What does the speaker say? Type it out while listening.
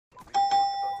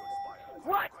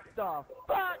the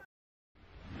fuck?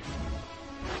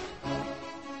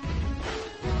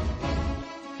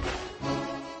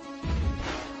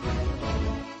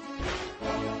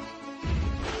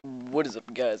 What is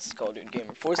up, guys? It's Call of Duty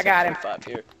Gamer I got him. 4725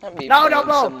 here. Let me No, play no,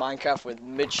 no. some Minecraft with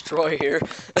Mitch Troy here.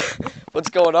 What's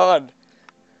going on?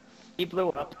 He blew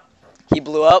up. He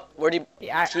blew up? Where'd he?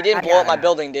 Yeah, He didn't I blow up got my him.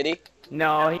 building, did he?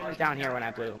 No, he was down here when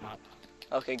I blew him up.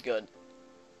 Okay, good.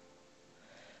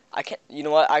 I can't. You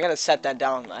know what? I gotta set that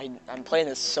down. I'm playing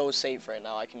this so safe right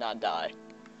now. I cannot die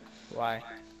Why?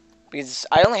 because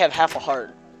I only have half a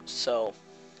heart. So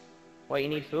What, you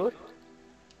need food?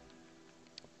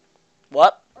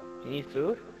 what? You need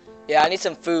food? Yeah, I need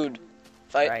some food.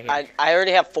 If Right here. I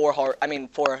already have 4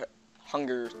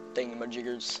 hunger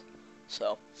thingamajiggers.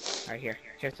 So. Right here.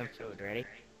 Here's some food. Ready?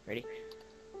 Ready?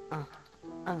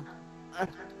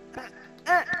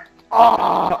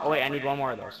 Oh, wait, I need one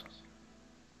more of those.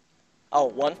 Oh,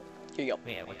 one? Here you go.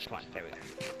 Yeah, which one? There we go.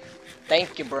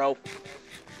 Thank you, bro.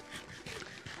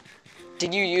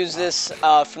 Did you use this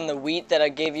from the wheat that I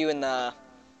gave you in the...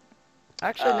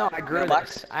 Actually, no, I grew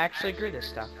mailbox? this. I actually grew this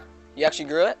stuff. You actually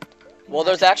grew it? Well, Yeah,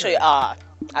 there's I actually,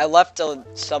 grew I left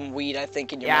some wheat, I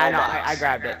think, in your Yeah, I know. mailbox. I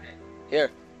grabbed it.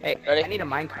 Here, Hey, Ready? I need a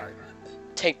minecart.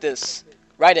 take this.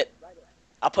 Ride it.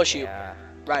 I'll push you. Yeah.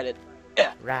 Ride it.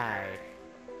 Yeah. Right.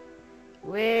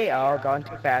 Wait, oh, going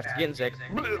too fast. Getting sick.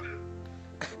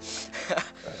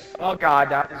 Oh god,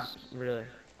 that was really...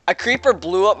 A creeper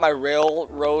blew up my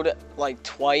railroad, like,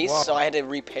 twice, Whoa. so I had to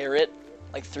repair it,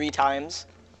 like, 3 times.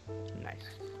 Nice.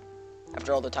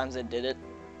 After all the times I did it.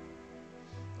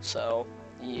 So,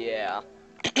 yeah.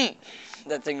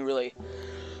 That thing really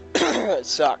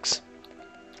sucks.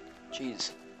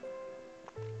 Jeez.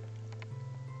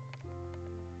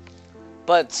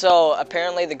 But, so,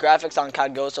 apparently the graphics on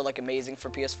COD Ghost are, like, amazing for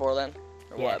PS4 then?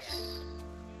 Or what? Yes.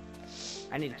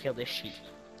 I need to kill this sheep.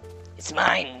 It's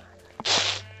mine!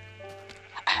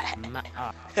 No.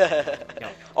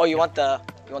 Oh, you want the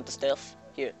stuff?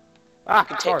 Here. Ah,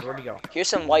 can sword, take- where'd you go? Here's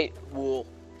some white wool.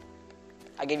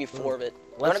 I gave you 4 of it.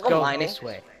 You Let's wanna go go mining? this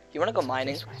way. You wanna go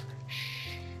mining? This way.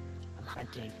 Shh. I'm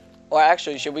hunting. Or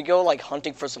actually, should we go, like,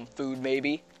 hunting for some food,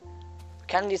 maybe? We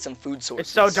kinda need some food sources.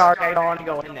 It's so dark, I don't want to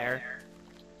go in there.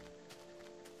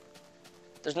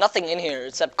 There's nothing in here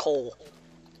except coal.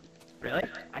 Really?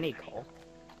 I need coal.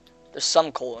 There's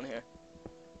some coal in here.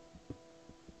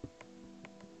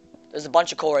 There's a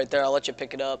bunch of coal right there. I'll let you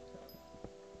pick it up.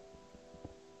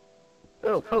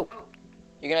 Ooh, poop.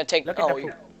 You're gonna take. Look at the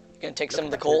You're poop. gonna take Look some at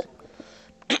of the the coal.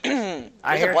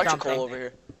 I There's hear a bunch something. of coal over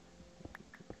here.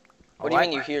 A What do you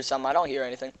mean you hear something? I don't hear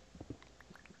anything.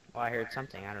 Well, I heard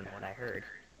something. I don't know what I heard.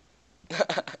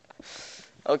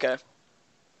 Okay.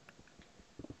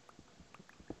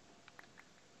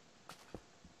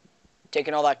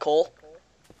 Taking all that coal.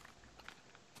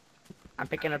 I'm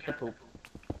picking up the poop.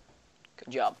 Good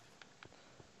job.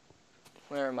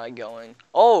 Where am I going?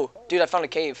 Oh, dude, I found a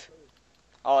cave.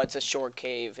 Oh, it's a short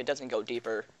cave. It doesn't go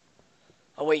deeper.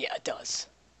 Oh, wait, yeah, it does.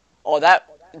 Oh,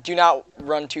 do not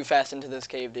run too fast into this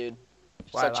cave, dude.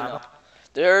 Just Why, let you know. lava?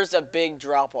 There's a big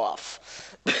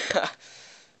drop-off.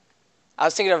 I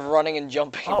was thinking of running and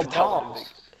jumping. Oh, but that wouldn't balls.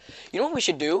 be- You know what we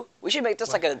should do? We should make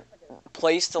this like a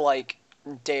place to, like,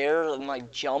 dare and,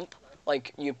 like, jump.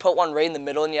 Like, you put one right in the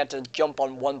middle and you have to jump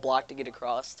on one block to get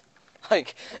across.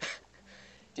 Like,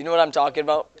 do you know what I'm talking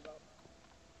about?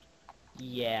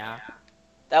 Yeah.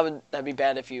 That'd be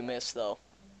bad if you miss, though.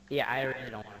 Yeah, I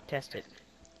really don't want to test it. Do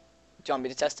you want me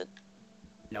to test it?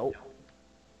 Nope.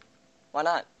 Why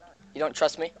not? You don't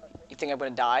trust me? You think I'm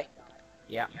gonna die?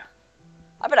 Yeah.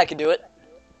 I bet I could do it.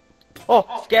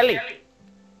 Oh, Skelly!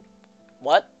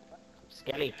 What?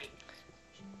 Skelly.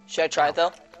 Should I try it,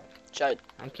 though?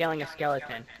 I'm killing a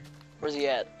skeleton. Where's he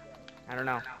at? I don't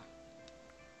know.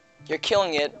 You're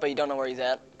killing it, but you don't know where he's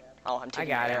at. Oh, I'm I taking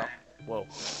got the it. arrow. Whoa.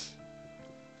 Let's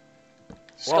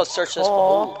Whoa, go search this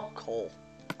coal. for coal.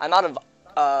 I'm out of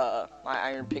my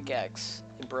iron pickaxe.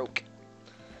 It broke.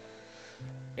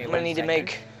 Okay, I'm one gonna need to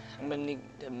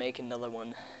second. make another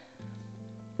one.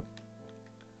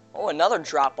 Oh, another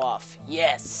drop off.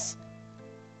 Yes.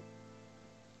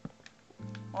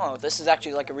 Oh, this is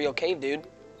actually like a real cave, dude.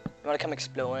 You wanna come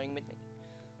exploring with me?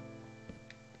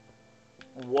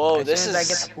 Whoa, As this soon as I is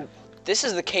get the poop. this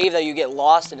is the cave that you get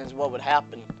lost in. Is what would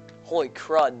happen. Holy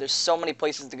crud! There's so many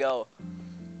places to go.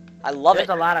 I love There's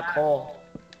it. a lot of coal.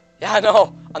 Yeah, I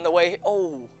know. On the way.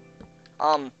 Oh.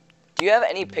 Do you have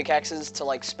any pickaxes to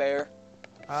like spare?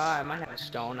 I might have a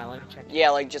stone. Now let me check. Yeah,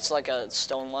 like just like a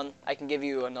stone one. I can give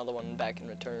you another one back in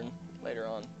return later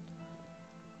on.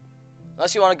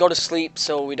 Unless you want to go to sleep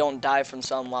so we don't die from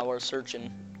some while we're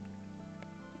searching.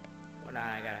 Hold on,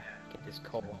 I gotta. Get this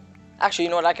coal. Actually, you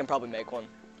know what? I can probably make one.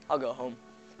 I'll go home,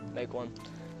 make one.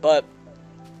 But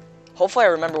hopefully I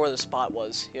remember where the spot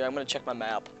was. Here, I'm gonna check my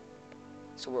map.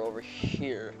 So we're over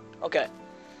here. Okay.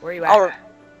 Where are you at?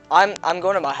 I'm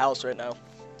going to my house right now.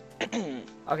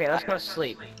 Okay, let's go to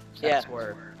sleep. Yeah. That's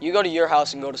where. You go to your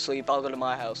house and go to sleep. I'll go to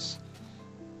my house.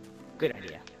 Good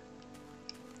idea.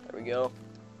 There we go.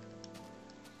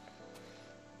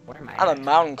 Where am I I'm at? a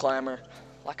mountain climber,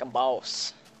 like a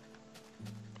boss.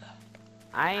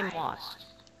 I'm lost.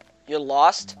 You're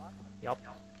lost? Yup.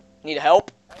 Need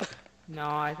help? No,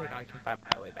 I think I can find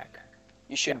my way back.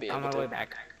 You should be On able my way to.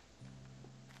 back.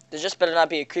 There just better not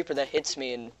be a creeper that hits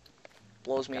me and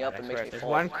blows me God, up I and swear, makes me if there's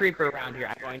fall. one creeper around here,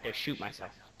 I'm going to shoot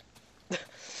myself.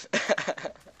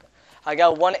 I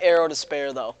got one arrow to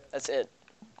spare though. That's it.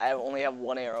 I only have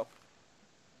one arrow.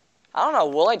 I don't know.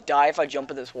 Will I die if I jump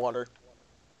in this water?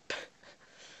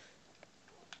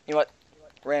 You know what?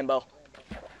 Rambo.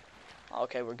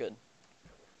 Okay, we're good.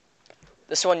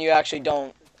 This one you actually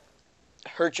don't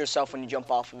hurt yourself when you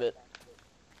jump off of it.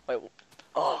 Wait.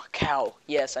 Oh, cow.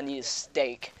 Yes, I need a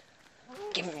steak.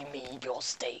 Give me your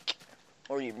steak.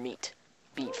 Or your meat.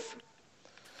 Beef.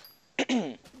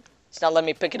 It's not letting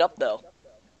me pick it up, though.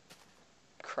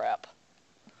 Crap.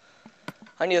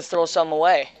 I need to throw some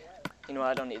away. You know what?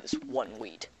 I don't need this one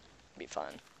wheat. Be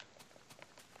fine.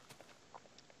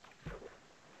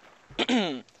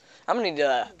 I'm gonna need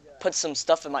to put some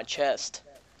stuff in my chest.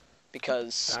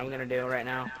 Because... That's what I'm gonna do right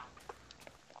now.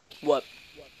 What?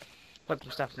 Put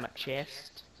some stuff in my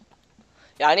chest.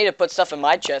 Yeah, I need to put stuff in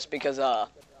my chest because,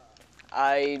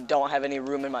 I don't have any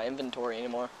room in my inventory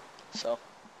anymore. So...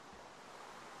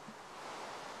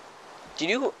 Did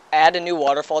you add a new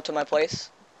waterfall to my place?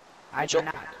 I did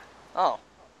not. Oh.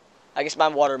 I guess my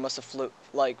water must have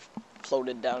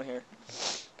floated down here.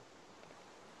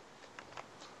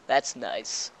 That's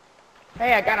nice.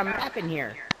 Hey, I got a map in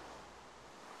here.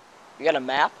 You got a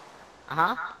map?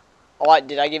 Uh-huh. Oh,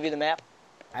 did I give you the map?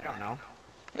 I don't know.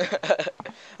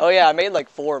 Oh yeah, I made like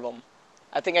 4 of them.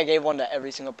 I think I gave one to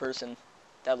every single person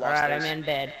that lost Alright, theirs. I'm in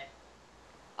bed.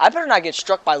 I better not get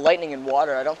struck by lightning and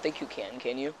water. I don't think you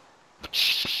can you?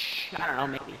 I don't know,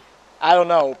 maybe. I don't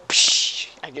know. Psh,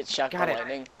 I get shocked by Got it.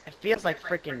 lightning. It feels like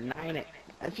freaking 9.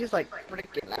 It feels like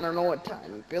freaking, I don't know what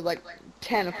time. It feels like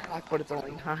 10 o'clock, but it's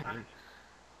only 9.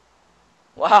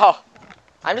 Wow.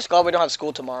 I'm just glad we don't have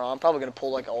school tomorrow. I'm probably going to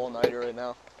pull like an all-nighter right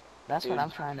now. That's Dude. what I'm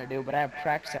trying to do, but I have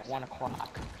practice at 1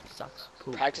 o'clock. Sucks.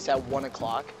 Poop. Practice at 1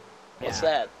 o'clock? What's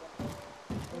Yeah.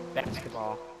 that?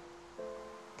 Basketball.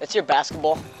 That's your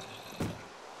basketball?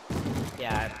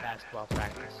 Yeah, I have basketball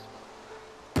practice.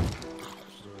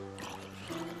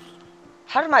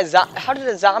 How did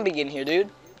a zombie get in here, dude?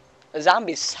 A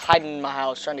zombie's hiding in my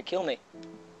house trying to kill me.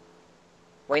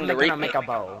 Waiting to I'm rape gonna me. make a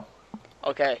bow.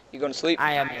 Okay, you going to sleep?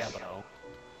 I am a bow.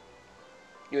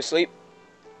 You asleep?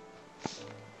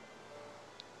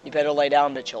 You better lay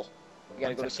down, Mitchell. You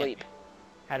gotta go to sleep.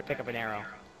 How to pick up an arrow.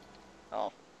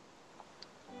 Oh.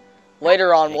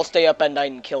 Later on, we'll stay up at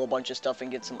night and kill a bunch of stuff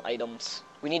and get some items.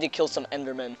 We need to kill some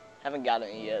Endermen. Haven't got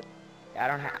any yet. I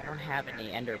don't have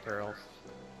any ender pearls.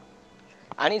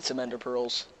 I need some Ender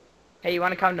Pearls. Hey, you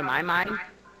wanna come to my mine?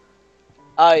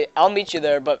 I'll meet you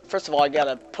there, but first of all, I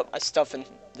gotta put my stuff in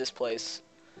this place.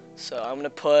 So I'm gonna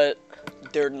put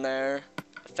dirt in there,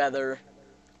 feather,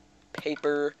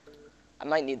 paper. I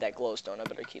might need that glowstone. I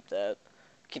better keep that.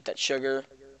 Keep that sugar.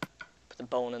 Put the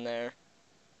bone in there.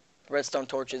 Redstone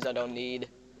torches I don't need.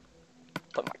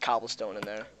 Put my cobblestone in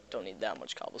there. Don't need that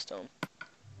much cobblestone.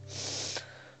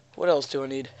 What else do I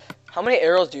need? How many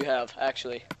arrows do you have,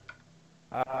 actually?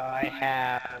 I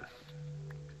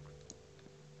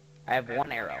have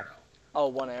 1 arrow. Oh,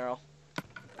 1 arrow.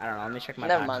 I don't know, let me check my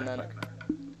Never box mind real then. quick.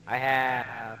 I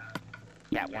have...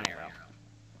 Yeah, 1 arrow.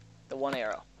 The 1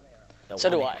 arrow. The So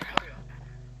do 1 I. arrow.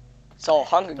 It's all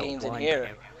Hunger The Games in 1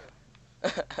 here.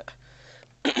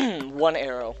 arrow. 1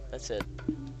 arrow. That's it.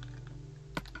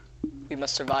 We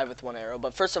must survive with 1 arrow.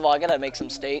 But first of all, I gotta make some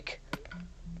steak.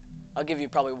 I'll give you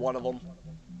probably 1 of them.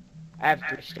 I have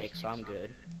 3 steaks, so I'm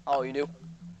good. Oh, you do?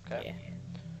 Okay. Yeah.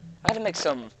 I have to make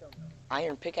some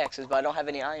iron pickaxes, but I don't have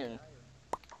any iron.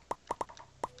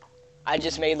 I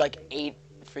just made like 8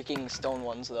 freaking stone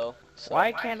ones, though. So.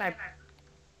 Why can't I...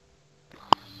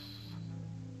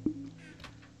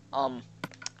 Oh,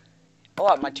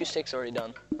 my 2 steaks are already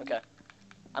done. Okay.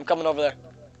 I'm coming over there.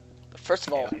 But first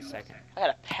of all, Wait a second. I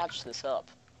gotta patch this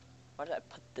up. Why did I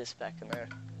put this back in there?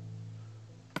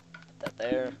 Put that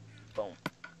there. Boom.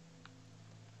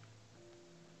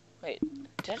 Wait,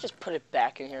 did I just put it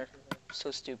back in here? So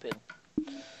stupid.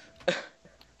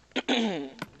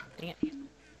 Dang it.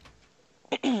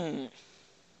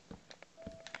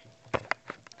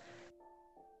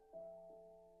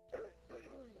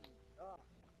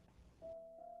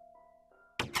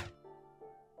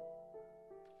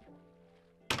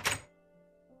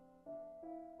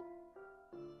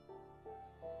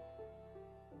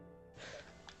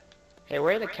 Hey,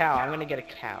 where's the cow? I'm gonna get a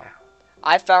cow.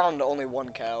 I found only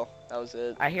one cow. That was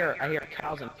it. I hear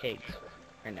cows and pigs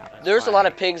right now. That's There's a lot why.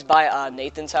 of pigs by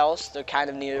Nathan's house. They're kind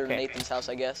of near Okay. Nathan's house,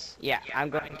 I guess. Yeah, I'm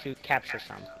going to capture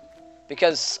some.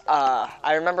 Because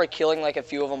I remember killing like a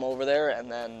few of them over there, and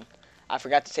then I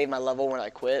forgot to save my level when I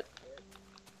quit.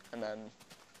 And then,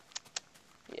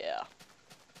 yeah,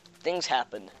 things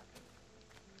happened.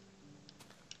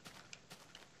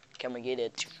 Come and get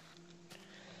it.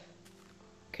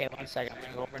 Okay, 1 second. I'm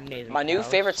gonna go over to Nathan's My new house.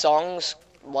 favorite song's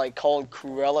like called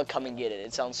Cruella Come and Get It.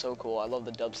 It sounds so cool. I love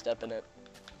the dubstep in it.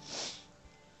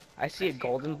 I see a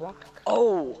golden block.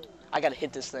 Oh, I gotta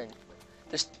hit this thing.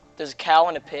 There's a cow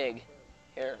and a pig.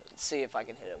 Here, let's see if I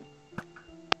can hit him.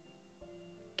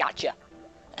 Gotcha.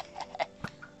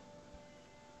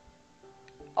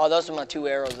 Oh, those are my 2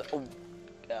 arrows. Oh,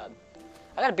 God.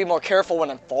 I gotta be more careful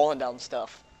when I'm falling down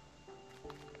stuff.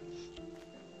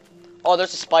 Oh,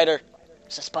 there's a spider.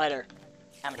 There's a spider.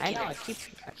 I'm gonna I kill know. him.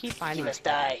 I keep finding. He must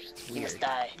die. It's He must weird.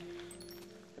 die.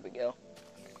 There we go.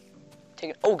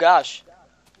 Take it. Oh gosh.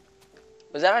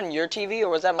 Was that on your TV or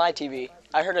was that my TV?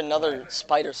 I heard another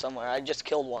spider somewhere. I just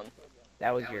killed one.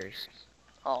 That was yours.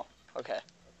 Oh, okay.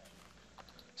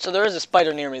 So there is a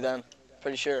spider near me then.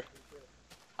 Pretty sure.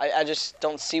 I just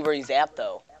don't see where he's at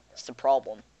though. That's the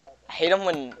problem. I hate him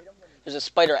when there's a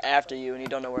spider after you and you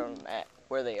don't know where I'm at,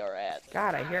 where they are at.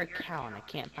 God, I hear a cow and I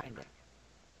can't find it.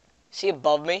 Is he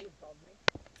above me?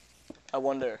 I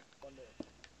wonder.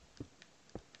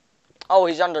 Oh,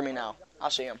 he's under me now.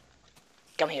 I'll see him.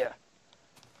 Come here.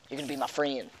 You can be my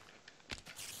friend.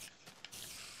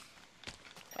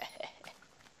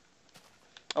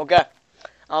 Okay.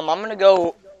 I'm gonna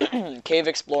go cave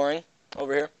exploring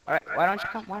over here. All right, why don't you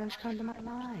come to my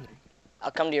line?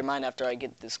 I'll come to your mine after I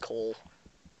get this coal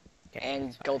Okay, and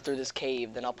it's go fine. through this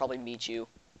cave. Then I'll probably meet you.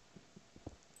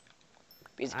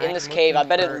 Because in I'm this cave, I looking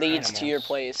bet it for leads to your animals.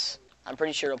 place. I'm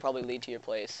pretty sure it'll probably lead to your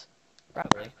place.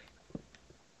 Probably.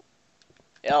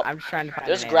 Yep. I'm just trying to find.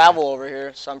 There's an gravel over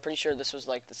here, so I'm pretty sure this was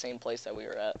like the same place that we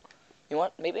were at. You know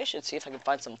what? Maybe I should see if I can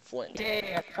find some flint. Animal.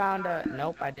 Yay! I found a.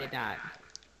 Nope, I did not.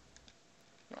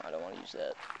 No, I don't want to use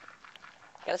that.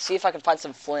 Gotta see if I can find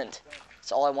some flint.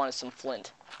 That's all I want is some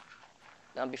flint.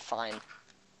 Then I'll be fine.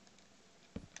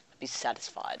 Be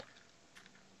satisfied.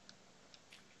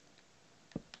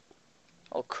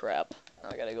 Oh crap. Now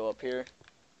I gotta go up here.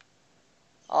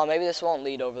 Oh, maybe this won't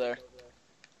lead over there.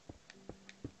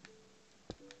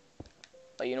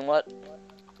 But you know what?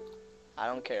 I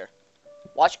don't care.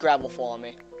 Watch gravel fall on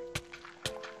me.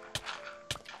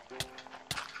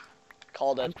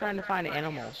 Called I'm it. trying to find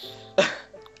animals.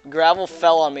 Gravel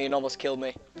fell on me and almost killed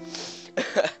me.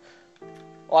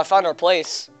 Well, I found our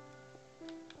place.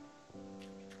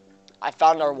 I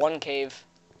found our one cave.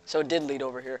 So it did lead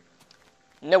over here.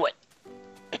 Knew it.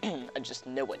 I just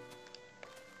knew it.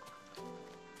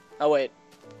 Oh, wait.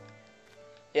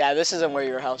 Yeah, this isn't where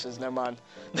your house is. Never mind.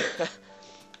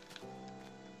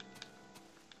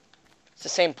 It's the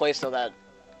same place, though, that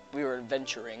we were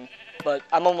adventuring. But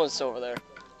I'm almost over there.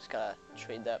 Just gotta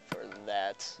trade that for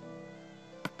that.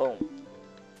 Boom.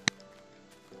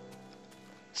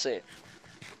 See.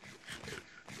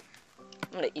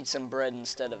 I'm gonna eat some bread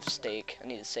instead of steak. I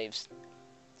need to save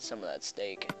some of that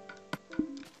steak.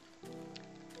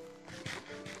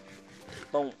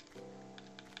 Boom.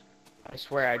 I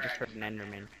swear I just heard an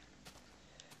Enderman.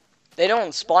 They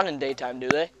don't spawn in daytime, do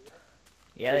they?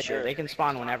 Yeah, For they sure. do. They can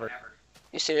spawn whenever.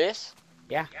 You serious?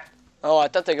 Yeah. Oh, I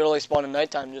thought they could only spawn in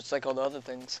nighttime, just like all the other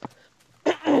things.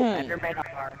 Endermen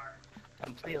are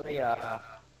completely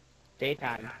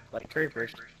daytime, like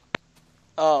creepers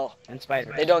Oh, and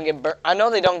spiders. they don't get burned. I know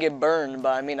they don't get burned,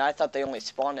 but I mean, I thought they only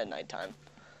spawned at nighttime.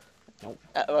 Nope.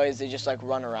 Otherwise, they just like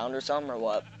run around or something, or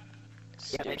what?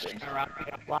 Yeah, they Stupid. just run around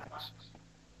picking up blocks.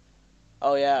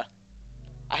 Oh yeah.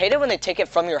 I hate it when they take it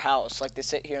from your house. Like they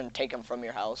sit here and take them from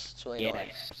your house. It's really annoying.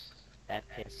 Yes. That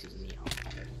pisses me off.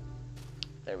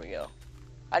 There we go.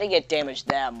 I didn't get damaged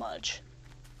that much.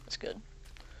 That's good.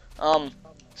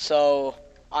 So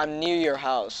I'm near your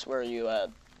house. Where are you at?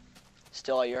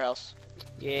 Still at your house?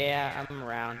 Yeah, I'm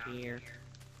around here.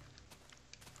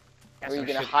 Or are you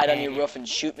gonna hide on your roof and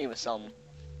shoot me with something?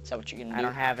 Is that what you're gonna I do?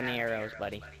 don't have any arrows,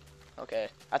 buddy. Okay.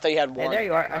 I thought you had Hey, one. there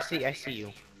you are. I see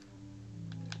you.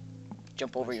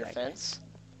 Jump over One your second. fence.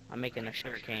 I'm making a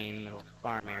sugarcane little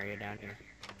farm area down here.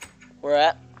 Where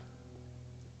at?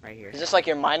 Right here. Is this like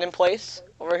your mining place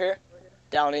over here?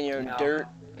 Down in your No. dirt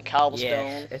and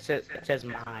cobblestone? Yes, it says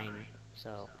mine,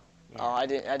 so. Yeah. Oh, I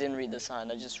didn't read the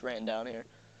sign. I just ran down here.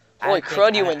 I Holy think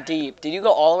crud, you I- went deep. Did you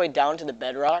go all the way down to the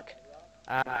bedrock?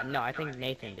 No, I think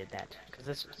Nathan did that.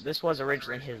 Because this was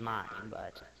originally his mine,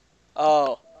 but.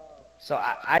 Oh. So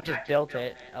I just built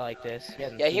it like this. He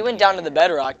hasn't Yeah, he seen went me down yet. to the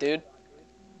bedrock, dude.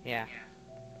 Yeah.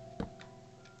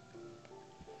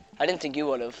 I didn't think you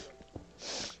would have.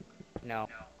 No.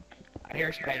 I hear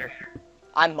a spider.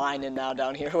 I'm mining now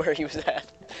down here where he was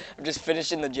at. I'm just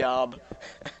finishing the job.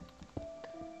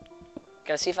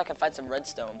 Gotta see if I can find some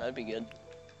redstone. That'd be good.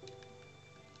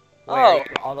 Wait, are Oh, you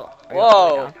all the way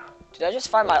whoa. down? Did I just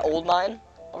find my old mine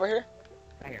over here?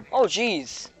 I hear. Oh,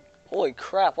 jeez. Holy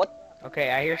crap. What?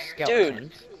 Okay, I hear Dude.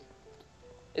 skeletons.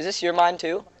 Is this your mine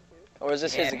too? Or is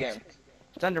this Yeah, his again?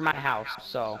 It's under my house,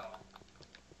 so.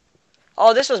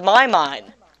 Oh, this was my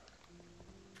mine.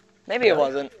 Maybe it Really?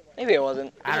 wasn't. Maybe it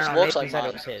wasn't. It I don't just know. looks Nathan like said mine.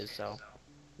 it was his, so.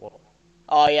 Whoa.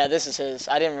 Oh, yeah, this is his.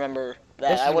 I didn't remember that.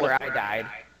 This I is would where have. I died.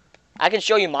 I can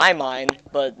show you my mine,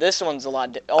 but this one's a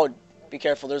lot. Oh, be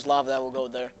careful. There's lava that will go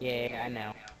there. Yeah, I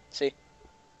know. See?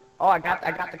 Oh, I got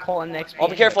the coal in the XP. Oh,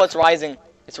 be careful. It's rising.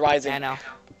 It's rising. I know.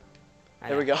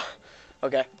 There we go.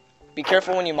 Okay. Be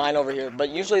careful when you mine over here, but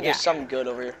usually there's some good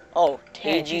over here. Oh,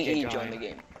 Yeah, TGE TJ joined the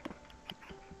game.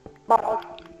 Balls.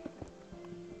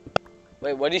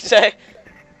 Wait, what did you say?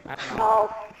 I don't know.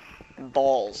 Balls.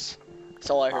 Balls. That's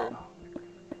all I heard.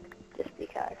 Just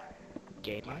because.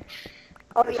 Gay much?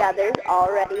 Oh yeah, there's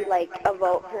already like a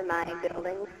vote for my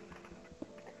building.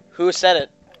 Who said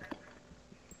it?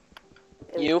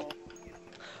 It was You? me.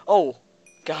 Oh,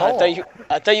 God!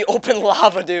 I thought you opened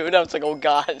lava, dude. I was like, oh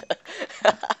God.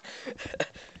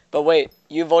 But wait,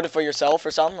 you voted for yourself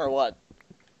or something or what?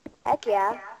 Heck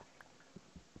yeah.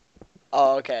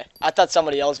 Oh, okay. I thought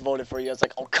somebody else voted for you. I was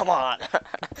like, oh, come on.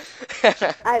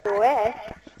 I wish.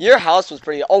 Your house was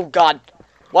pretty. Oh God!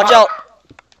 Watch out!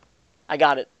 I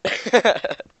got it.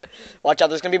 Watch out!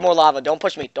 There's gonna be more lava. Don't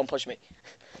push me. Don't push me.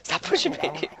 Stop pushing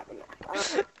me.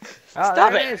 Oh, Stop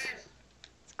there it. is.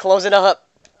 Close it up.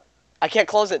 I can't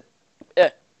close it.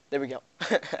 There we go.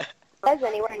 Was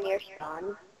anywhere near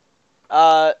spawn?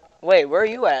 Wait, where are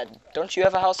you at? Don't you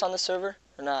have a house on the server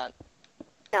or not?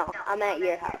 No, I'm at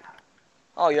your house.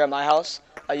 Oh, you're at my house.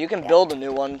 You can build a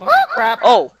new one. Oh, crap.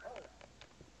 Oh.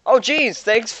 Oh, geez.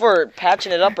 Thanks for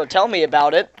patching it up or tell me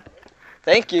about it.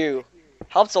 Thank you.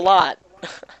 Helps a lot.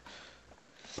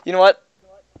 You know what?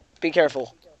 Be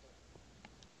careful.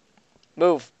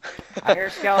 Move. I hear I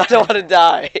skeleton. don't want to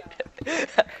die.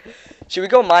 Should we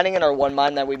go mining in our one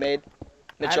mine that we made,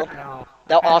 Mitchell? I don't know.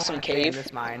 That I don't awesome wanna stay in cave.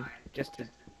 this mine, just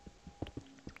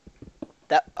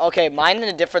to. Okay, mine in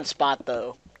a different spot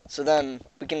though, so then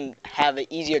we can have an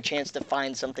easier chance to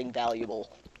find something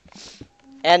valuable,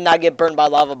 and not get burned by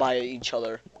lava by each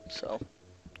other. So,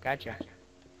 Gotcha.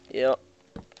 yep.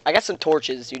 I got some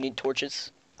torches. You need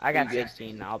torches? I got You good?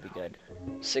 16. I'll be good.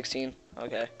 16.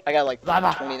 Okay. I got like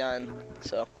Lava. 29.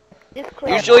 So Just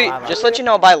clear usually, lava. just let you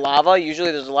know by lava.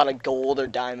 Usually there's a lot of gold or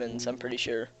diamonds. I'm pretty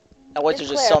sure. Otherwise there's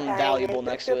just some clarifying, valuable is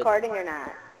next this to it. recording or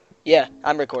not? Yeah,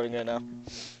 I'm recording right now.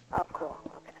 Oh, cool.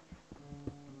 Okay.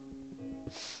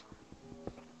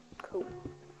 Cool.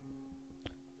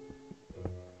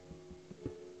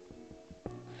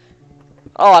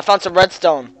 Oh, I found some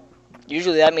redstone.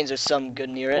 Usually that means there's some good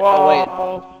near it. Oh wait.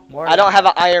 Whoa. More I don't lava. have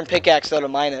an iron pickaxe though to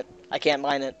mine it. I can't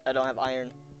mine it. I don't have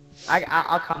iron.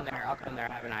 I'll come there. I'll come there.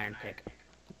 I have an iron pick.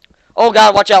 Oh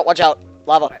God! Watch out! Watch out!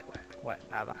 Lava! What?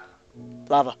 Lava.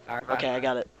 Lava. Lava. Okay, I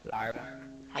got it. Lava.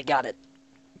 I got it.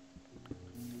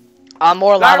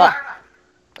 More lava.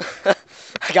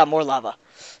 I got more lava.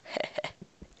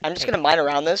 I'm just gonna mine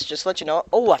around this, just to let you know.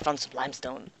 Oh, I found some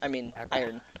limestone. I mean, Okay.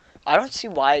 iron. I don't see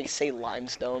why I say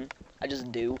limestone. I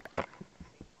just do.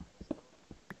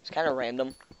 It's kind of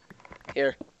random.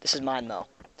 Here, this is mine though.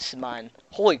 This is mine.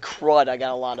 Holy crud! I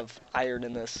got a lot of iron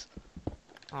in this.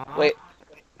 Wait.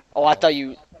 Oh, I thought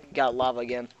you got lava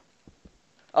again.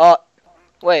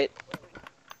 Wait.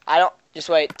 I don't. Just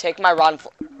wait. Take my rotten.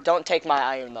 Don't take my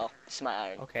iron though. This is my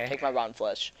iron. Okay. Take my rotten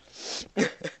flesh.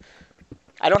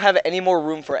 I don't have any more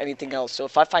room for anything else, so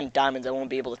if I find diamonds, I won't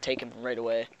be able to take them right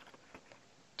away.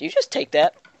 Do you just take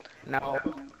that? No.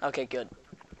 Okay, good.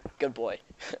 Good boy.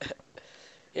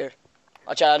 Here.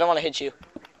 Watch out, I don't want to hit you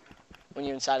when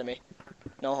you're inside of me.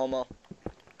 No homo.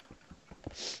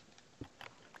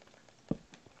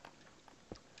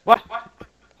 What?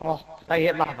 Oh, I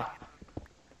hit lava.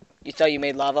 You thought you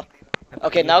made lava?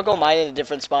 Okay, now go mine in a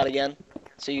different spot again,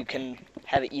 so you can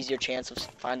have an easier chance of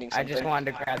finding I something. just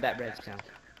wanted to grab that redstone.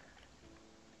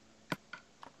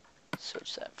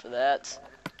 Search that for that.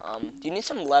 Do you need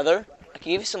some leather? I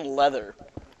can give you some leather.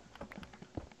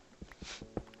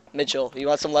 Mitchell, you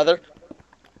want some leather?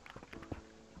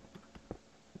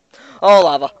 Oh,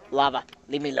 lava. Lava.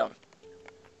 Leave me alone.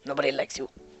 Nobody likes you.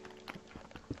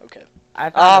 Okay. I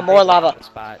found a more big lava.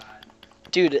 Spot.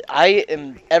 Dude, I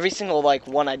am every single like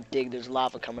one I dig, there's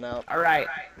lava coming out. Alright.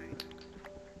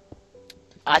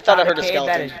 I thought I Found heard a cave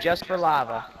that skeleton. is just for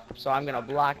lava, so I'm gonna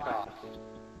block it off.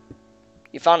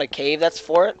 You found a cave that's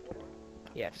for it?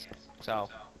 Yes. So.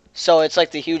 So it's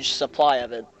like the huge supply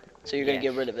of it. So you're gonna Yes.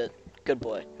 get rid of it. Good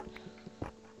boy.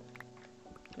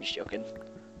 I'm just joking.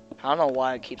 I don't know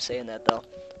why I keep saying that though.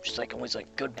 I'm just like always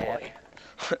like good boy.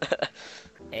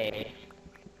 A.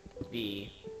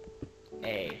 B.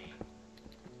 A.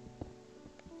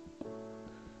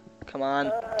 Come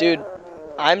on. Dude,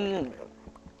 I'm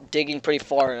digging pretty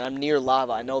far and I'm near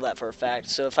lava. I know that for a fact.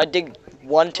 So if I dig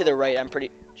one to the right, I'm pretty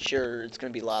sure it's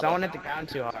gonna be lava. Someone hit the ground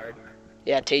too hard.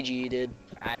 Yeah, Teiji, you did.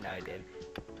 I know I did.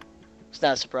 It's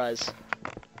not a surprise.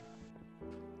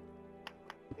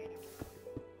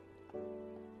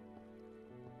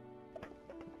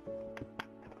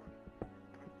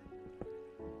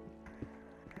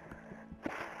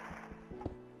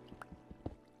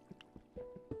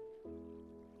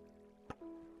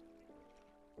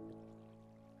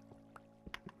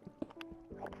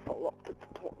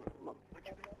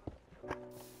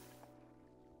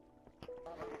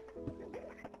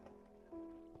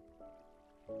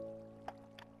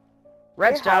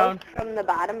 Redstone. Your house from the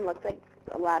bottom looks like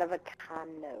a lot of a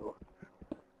condo.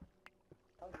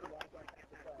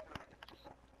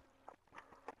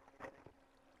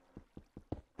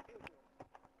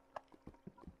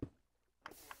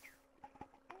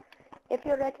 If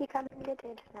you're ready, come and get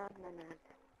it. No, no, no.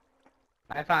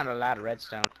 I found a lot of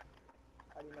redstone.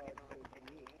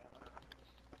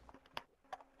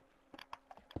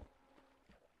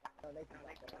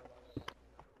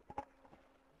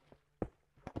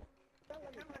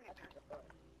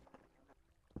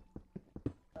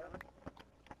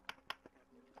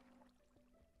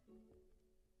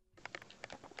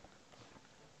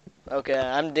 Okay,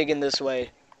 I'm digging this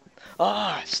way.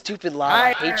 Ah, stupid lava.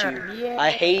 I hate you. Yeah. I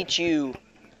hate you.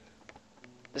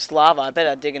 This lava. I bet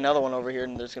I'd dig another one over here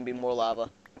and there's gonna be more lava.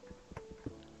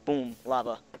 Boom,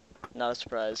 lava. Not a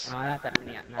surprise. Oh, not that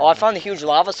many. Oh, I found the huge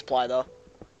lava supply though.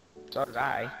 So did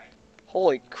I.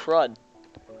 Holy crud.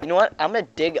 You know what? I'm gonna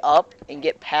dig up and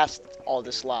get past all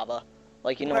this lava.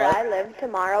 Like, you know Where what? I live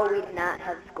tomorrow, we do not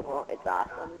have school. It's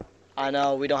awesome. I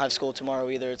know, we don't have school tomorrow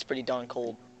either. It's pretty darn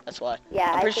cold. That's why.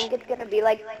 Yeah, I think it's gonna be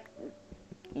like,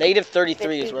 Negative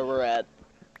 33 is 50. where we're at.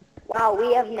 wow,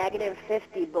 we have negative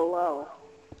 50 below.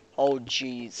 Oh,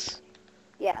 jeez.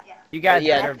 Yeah. You guys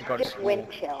Yeah. deserve to go to Just school. wind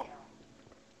chill.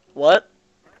 What?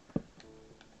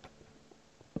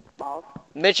 Balls.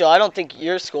 Mitchell, I don't think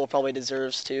your school probably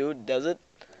deserves to, does it?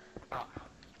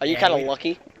 Are you Yeah, kind of we-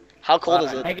 lucky? How cold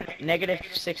is it? Negative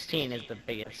 16 is the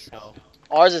biggest, so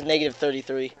Ours is negative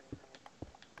 33.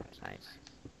 that's nice.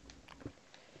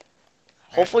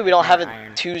 Hopefully we don't have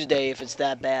Iron. it Tuesday if it's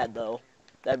that bad, though.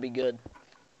 That'd be good.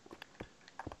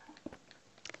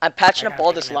 I'm patching up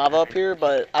all this lava up here,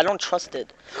 but I don't trust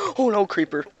it. Oh no,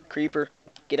 creeper. Creeper.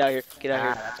 Get out of here. Get out of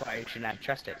Ah, here. that's why you should not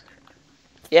trust it.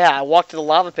 Yeah, I walked to the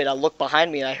lava pit. I looked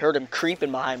behind me and I heard him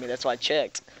creeping behind me. That's why I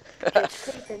checked.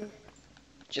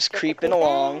 Just creeping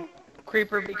along.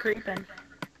 Creeper be creeping.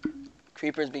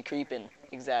 Creepers be creeping.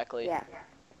 Exactly. Yeah.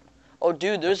 Oh,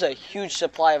 dude, there's a huge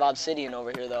supply of obsidian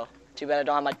over here, though. Too bad I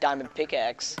don't have my diamond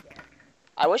pickaxe.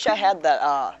 I wish I had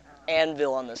that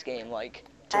anvil on this game, like,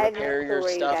 to I have no repair clue your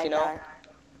where you stuff, guys you know? are.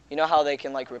 You know how they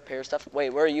can, like, repair stuff? Wait,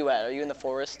 where are you at? Are you in the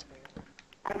forest?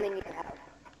 I'm in your house.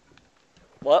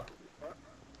 What?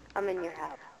 I'm in your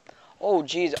house. Oh,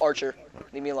 jeez, Archer.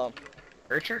 Leave me alone.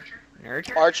 Archer? An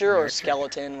archer? Archer An or archer?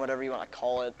 skeleton, whatever you want to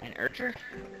call it. An archer?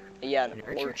 Yeah, An an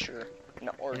archer? archer. An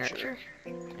An archer. archer?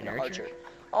 An An archer? archer.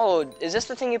 Oh, is this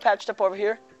the thing you patched up over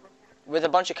here? With a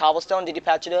bunch of cobblestone? Did you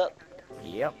patch it up?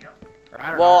 Yep. Or I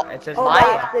don't Well, know. It says Oh, My-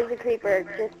 gosh, there's a creeper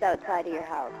just outside of your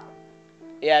house.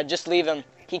 Yeah, just leave him.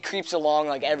 He creeps along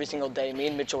like every single day. Me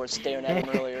and Mitchell were staring at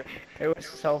him earlier. It was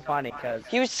so funny because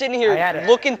He was sitting I had here it.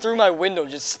 looking through my window,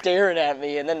 just staring at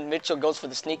me, and then Mitchell goes for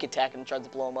the sneak attack and tries to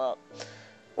blow him up.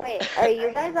 Wait, are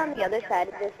you guys on the other side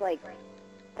of this, like,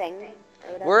 thing?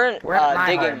 Or whatever? We're at my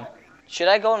digging. home. Should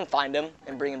I go and find him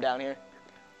and bring him down here?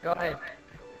 Go ahead.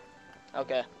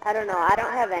 Okay, I don't know. I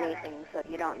don't have anything, so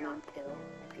you don't need to.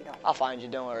 If you don't. I'll find you.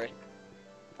 Don't worry.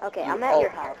 Okay, I'm at oh. your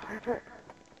house.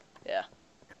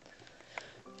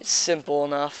 It's simple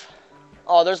enough.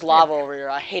 Oh, there's lava over here.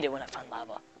 I hate it when I find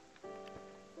lava.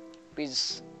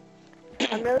 Because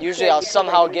I'm really usually scared I'll because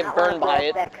somehow I do get not wanna burned blow by up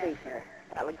it. that creeper.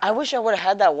 That would- I wish I would have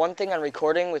had that one thing on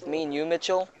recording with me and you,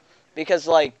 Mitchell. Because,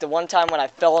 like, the one time when I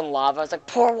fell in lava, I was like,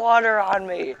 pour water on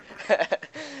me.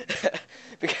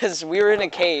 Because we were in a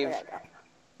cave.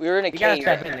 We were in a You gotta cave.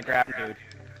 start hitting the ground, dude.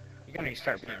 You're gonna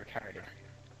start being retarded.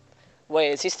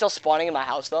 Wait, is he still spawning in my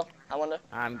house though? I wonder.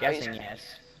 I'm Oh, he's- guessing yes.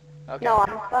 Okay. No,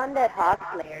 I'm spawned at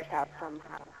Hawkslayer's house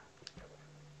somehow.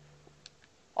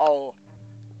 Oh.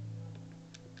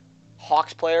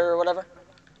 Hawks player or whatever?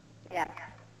 Yeah.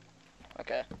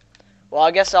 Okay. Well,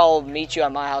 I guess I'll meet you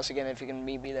at my house again if you can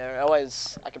meet me there.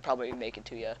 Otherwise, I could probably make it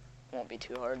to you. It won't be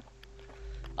too hard.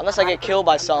 Unless I get killed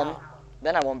by some,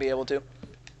 then I won't be able to.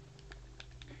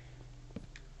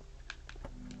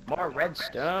 More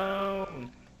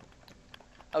redstone.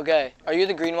 Okay. Are you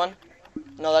the green one?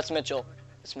 No, that's Mitchell.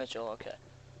 It's Mitchell, okay.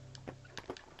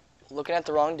 Looking at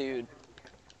the wrong dude.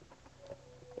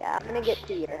 Yeah, I'm gonna get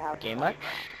to your house. Game much?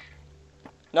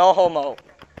 No homo.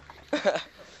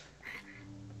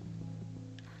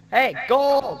 Hey,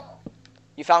 gold!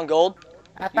 You found gold?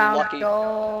 I found lucky.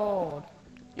 gold.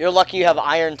 You're lucky you have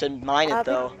iron to mine it,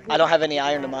 though. I don't have any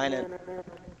iron to mine it.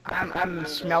 I'm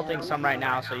smelting some right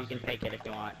now, so you can take it if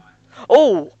you want.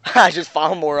 Oh! I just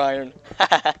found more iron.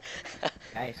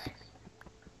 Nice.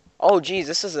 Oh, geez,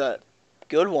 this is a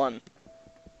good one.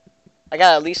 I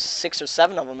got at least 6 or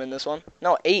 7 of them in this one.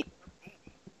 No, 8.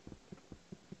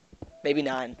 Maybe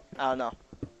 9. I don't know.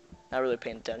 Not really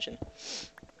paying attention.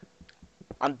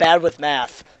 I'm bad with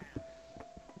math.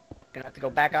 Gonna have to go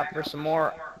back up for some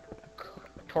more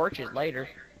torches later.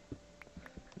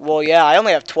 Well, yeah, I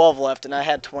only have 12 left, and I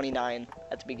had 29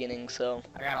 at the beginning, so...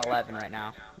 I got 11 right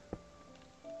now.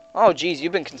 Oh, geez,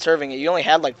 you've been conserving it. You only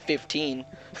had, like, 15.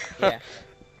 Yeah.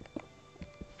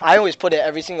 I always put it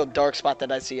every single dark spot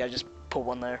that I see. I just put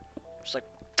one there. Just like...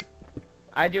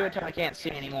 I do it till I can't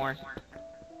see anymore.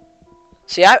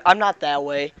 See, I'm not that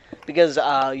way. Because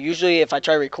usually if I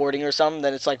try recording or something,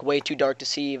 then it's, like, way too dark to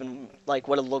see even, like,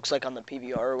 what it looks like on the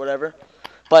PVR or whatever.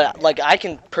 But, like, I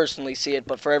can personally see it,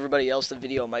 but for everybody else, the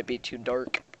video might be too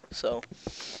dark. So...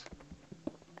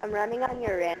 I'm running on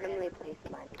your randomly placed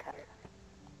minecart.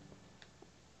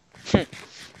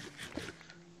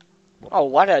 Oh,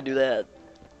 why did I do that?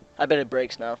 I bet it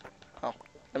breaks now. Oh,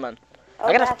 come on. Oh,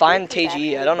 I gotta that's find actually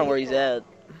TG. I don't know where he's at.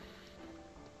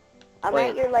 I'm Wait.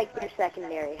 at your, like, your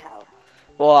secondary house.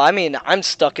 Well, I mean, I'm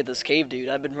stuck in this cave, dude.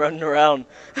 I've been running around.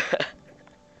 I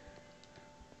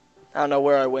don't know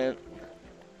where I went.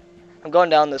 I'm going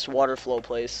down this water flow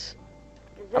place.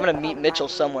 Does I'm gonna this, meet Mitchell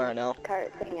somewhere, I know.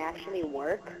 cart thing actually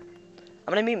work?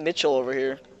 I'm gonna meet Mitchell over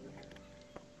here.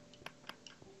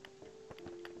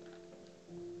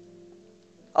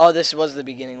 Oh, this was the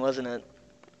beginning, wasn't it?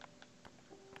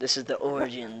 This is the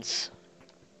origins.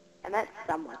 I'm at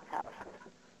someone's house.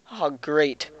 Oh,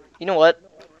 great. You know what?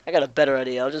 I got a better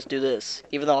idea. I'll just do this.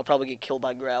 Even though I'll probably get killed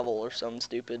by gravel or something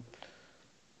stupid.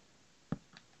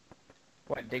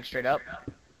 What, dig straight up?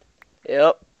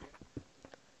 Yep.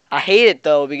 I hate it,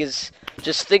 though, because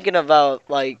just thinking about,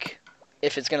 like,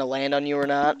 if it's going to land on you or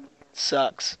not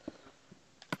sucks.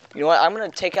 You know what? I'm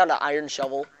going to take out an iron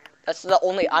shovel. That's the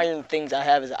only iron things I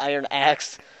have is an iron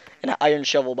axe and an iron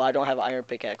shovel, but I don't have an iron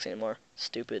pickaxe anymore.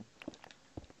 Stupid.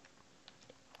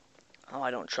 Oh, I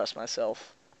don't trust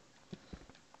myself.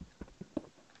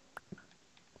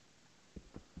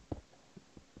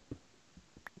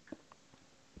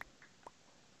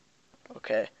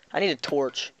 Okay. I need a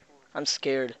torch. I'm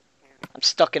scared. I'm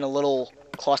stuck in a little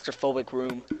claustrophobic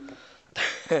room.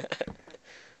 Here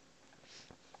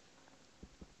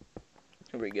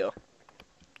we go.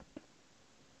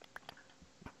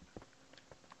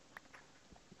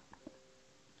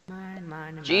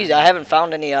 Jeez, I haven't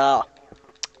found any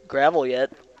gravel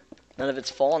yet. None of it's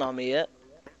fallen on me yet.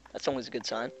 That's always a good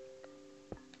sign.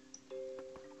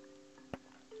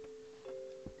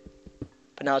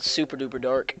 But now it's super duper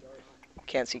dark.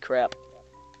 Can't see crap.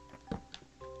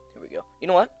 Here we go. You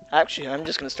know what? Actually, I'm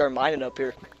just gonna start mining up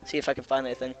here. See if I can find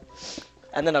anything.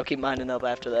 And then I'll keep mining up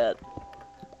after that.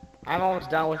 I'm almost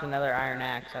done with another iron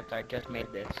axe after I just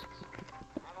made this.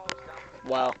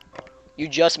 Wow. You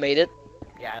just made it?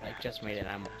 Yeah, I like, just made it.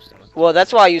 I'm almost done with it. Well,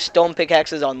 that's why I use stone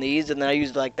pickaxes on these, and then I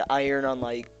use like the iron on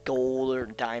like gold or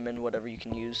diamond, whatever you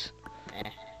can use. Eh.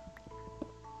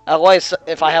 Otherwise,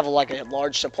 if I have like a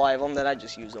large supply of them, then I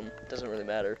just use them. Doesn't really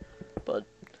matter. But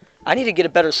I need to get a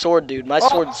better sword, dude. My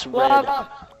sword's red.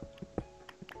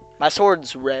 My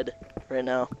sword's red right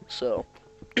now, so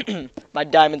my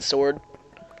diamond sword,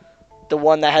 the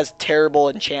one that has terrible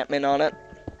enchantment on it.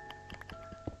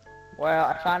 Well,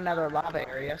 I found another lava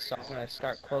area, so I'm gonna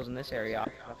start closing this area off.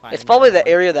 It's probably the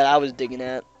area that I was digging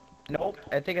at. Nope,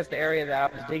 I think it's the area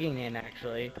that I was digging in,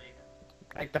 actually.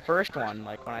 Like the first one,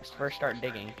 like when I first started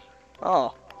digging.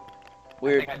 Oh, I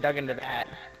weird. think I dug into that.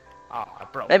 Oh, I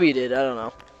broke. Maybe you did. I don't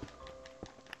know.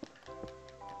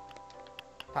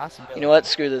 Possibility. You know what?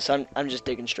 Screw this. I'm just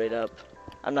digging straight up.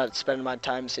 I'm not spending my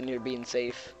time sitting here being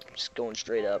safe. Just going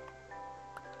straight up.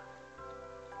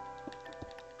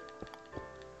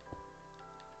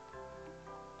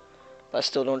 But I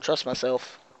still don't trust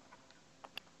myself.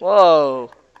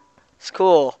 Whoa. It's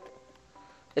cool.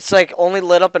 It's like only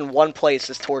lit up in one place,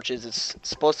 this torches. It's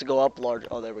supposed to go up large.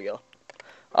 Oh, there we go.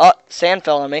 Oh, sand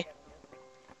fell on me.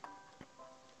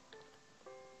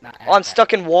 Not Oh, I'm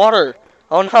stuck in water.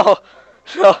 Oh, no.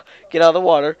 No. Get out of the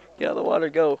water. Get out of the water.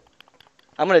 Go.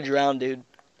 I'm going to drown, dude,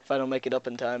 if I don't make it up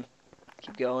in time.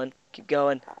 Keep going. Keep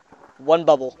going. One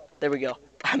bubble. There we go.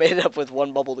 I made it up with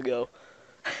one bubble to go.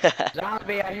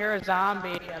 Zombie, I hear a zombie.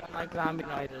 I don't like zombie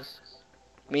noises.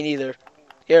 Me neither.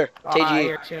 Here, Oh, I TG.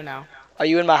 hear two now. Are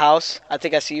you in my house? I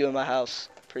think I see you in my house.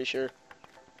 Pretty sure.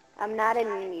 I'm not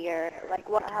in your, like,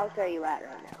 what house are you at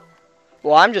right now?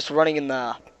 Well, I'm just running in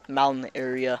the mountain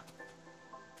area.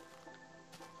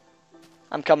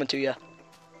 I'm coming to you.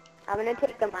 I'm gonna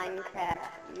take the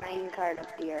minecart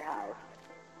up to your house.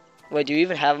 Wait, do you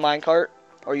even have a minecart?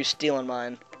 Or are you stealing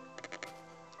mine?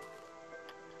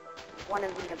 One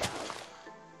of the above.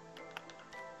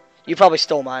 You probably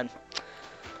stole mine.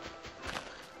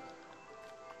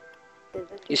 Is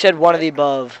this You said one of the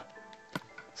above.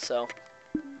 So.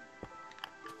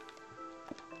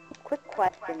 Quick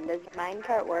question, does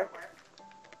minecart work?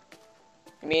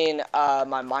 You mean,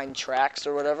 my mine tracks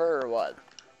or whatever, or what?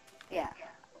 Yeah.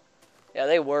 Yeah,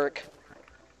 they work.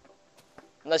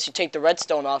 Unless you take the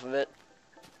redstone off of it.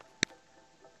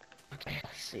 Okay,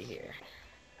 let's see here.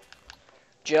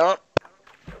 Jump.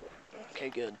 Okay,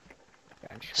 good.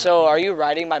 So, are you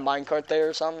riding my minecart there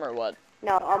or something, or what?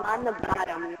 No, I'm on the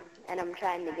bottom, and I'm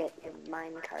trying to get your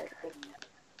minecart.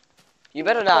 You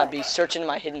better not be searching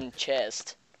my hidden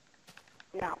chest.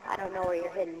 No, I don't know where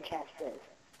your hidden chest is.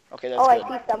 Okay, that's Oh, good.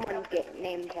 I see someone's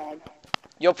name tag.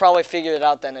 You'll probably figure it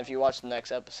out then if you watch the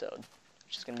next episode.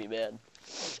 Which is gonna be bad.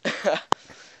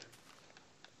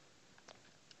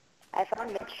 I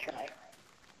found Mitch Troy.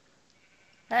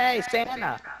 Hey,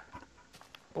 Santa.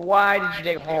 Why did you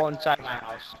dig a hole inside my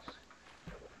house?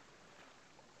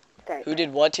 Sorry. Who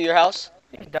did what to your house?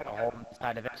 You dug a hole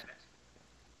inside of it.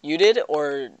 You did,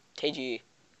 or TG?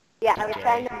 Yeah, I was Okay.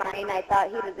 trying to mine. I thought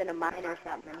he was in a mine or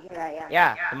something. Here I am.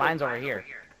 Yeah, the mine's over here.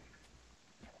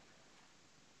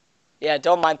 Yeah,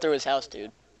 don't mine through his house,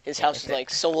 dude. His Yeah, house is it's- like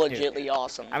so dude. legitly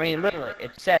awesome. I mean, literally,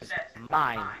 it says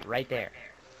mine right there.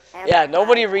 And Yeah, I'm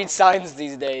nobody fine. reads signs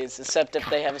these days, except if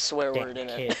they have a swear Damn word in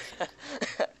it. kids.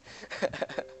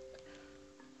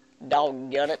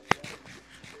 Doggone it.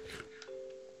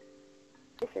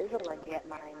 This is a legit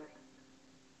mine.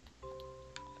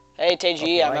 Hey, TG,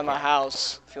 Okay, I'm like at my it.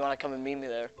 house, if you want to come and meet me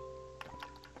there.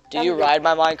 Do Come you get ride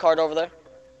me. my minecart over there?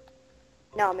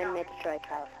 No, I'm in Mitch Troy's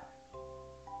house.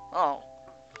 Oh.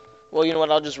 Well, you know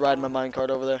what, I'll just ride my minecart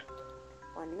over there.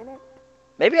 1 minute.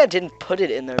 Maybe I didn't put it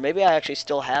in there. Maybe I actually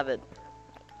still have it.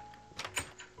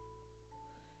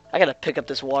 I gotta pick up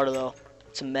this water, though.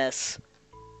 It's a mess.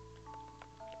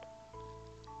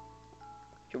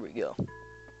 Here we go.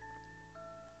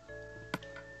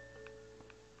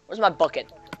 Where's my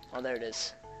bucket? Oh, there it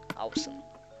is. Awesome.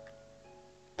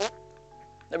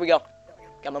 There we go.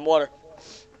 Got my water.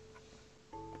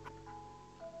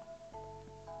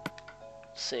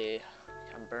 Let's see.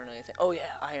 Can I burn anything? Oh,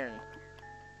 yeah, iron.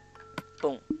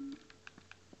 Boom.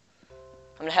 I'm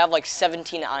gonna have like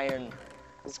 17 iron.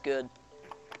 That's good.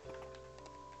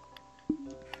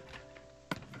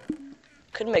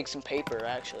 Could make some paper,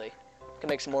 actually. Could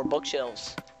make some more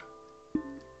bookshelves.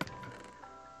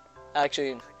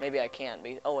 Actually, maybe I can't.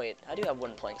 Oh, wait. I do have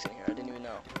wooden planks in here. I didn't even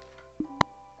know.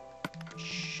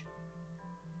 Shh.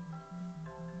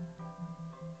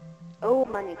 Oh,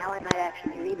 money. Now I might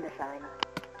actually read the sign.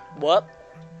 What?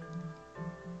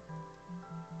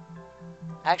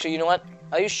 Actually, you know what?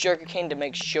 I'll use sugar cane to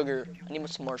make sugar. I need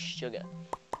some more sugar.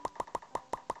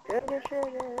 Sugar,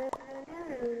 sugar.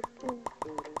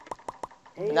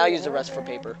 And I'll use the rest for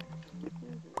paper.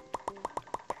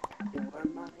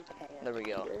 There we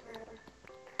go.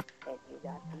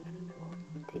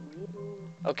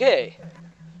 Okay.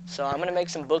 So I'm gonna make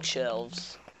some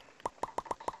bookshelves.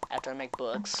 After I make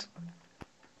books.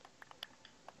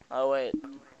 Oh wait. It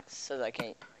says I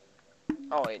can't.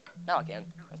 Oh wait. Now I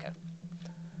can. Okay.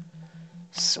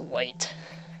 Sweet.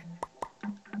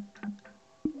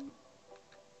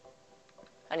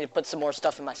 I need to put some more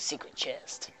stuff in my secret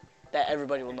chest that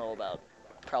everybody will know about.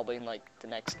 Probably in like the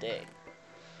next day.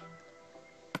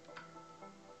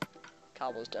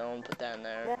 Cobblestone, put that in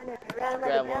there.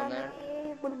 Grab one there.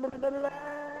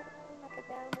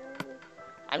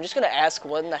 I'm just gonna ask,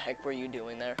 what in the heck were you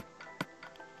doing there?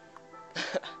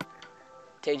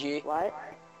 TG? What?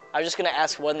 I was just gonna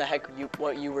ask what in the heck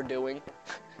what you were doing.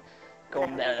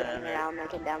 Going Sitting around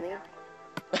making dummies.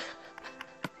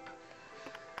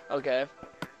 Okay.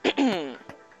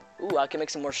 Ooh, I can make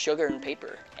some more sugar and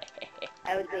paper.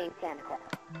 I was being Santa Claus.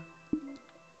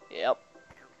 Yep.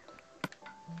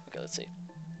 Okay, let's see.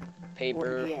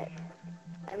 Paper. Idiot.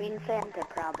 I mean, Santa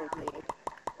probably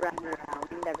runs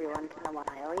around every once in a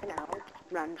while, you know,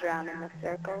 runs around in a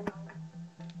circle.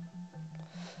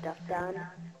 Stuff done.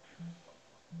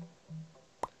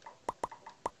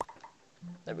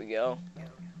 There we go.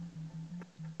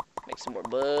 Make some more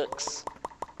books.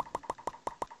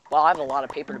 Wow, I have a lot of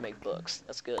paper to make books.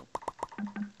 That's good.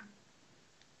 Am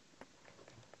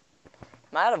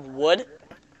I out of wood?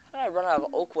 How did I run out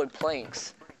of oak wood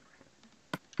planks?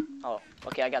 Oh,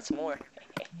 okay, I got some more.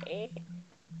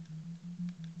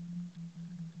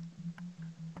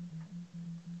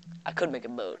 I could make a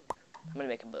boat. I'm gonna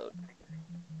make a boat.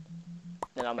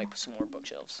 Then I'll make some more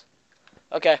bookshelves.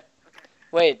 Okay.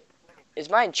 Wait, is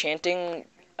my enchanting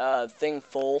thing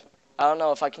full? I don't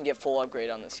know if I can get full upgrade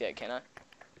on this yet, can I?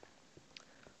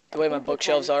 The way my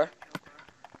bookshelves are?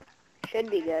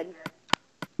 Should be good.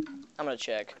 I'm gonna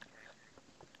check.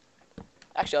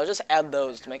 Actually, I'll just add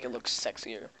those to make it look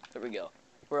sexier. There we go.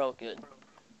 We're all good.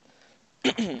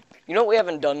 You know what we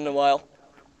haven't done in a while?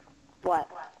 What?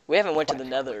 We haven't went to the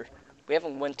nether. We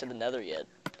haven't went to the nether yet.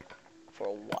 For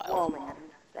a while. Oh man,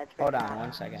 that's Hold very on bad.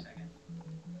 1 second.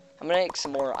 I'm gonna make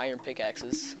some more iron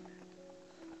pickaxes.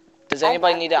 Does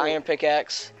anybody need an iron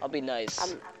pickaxe? I'll be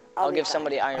nice. I'll be give fine.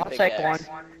 somebody iron I'll take pickaxe.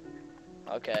 one.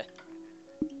 Okay.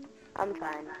 I'm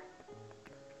fine.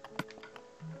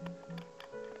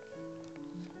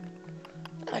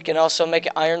 I can also make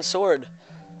an iron sword.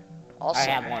 Awesome. I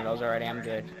have one of those already. I'm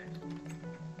good.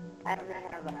 I only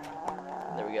have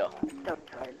a There we go. stone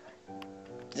sword.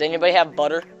 Does anybody have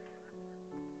butter?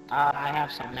 I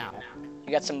have some now.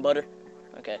 You got some butter?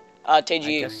 Okay. I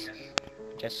TG,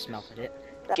 just smelted it.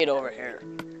 get over here.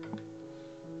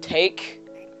 Take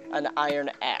an iron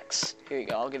axe. Here you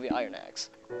go. I'll give you an iron axe.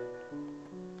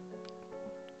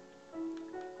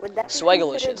 Would that be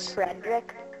Swagalicious. considered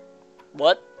Frederick?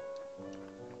 What?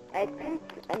 I think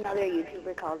another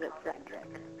YouTuber calls it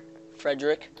Frederick.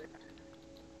 Frederick?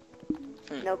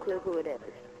 No clue who it is.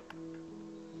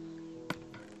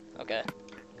 Okay.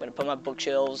 I'm gonna put my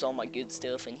bookshelves, all my good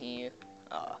stuff in here.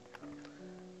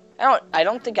 I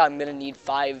don't think I'm gonna need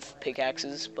 5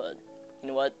 pickaxes, but you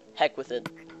know what? Heck with it.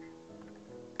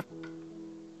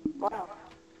 Well,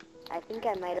 I think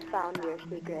I might have found your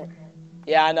secret.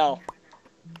 Yeah, I know.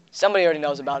 Somebody already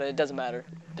knows about it. It doesn't matter.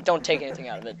 But don't take anything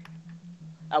out of it.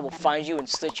 I will find you and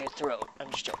slit your throat.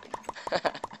 I'm just joking.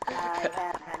 I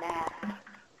have an axe.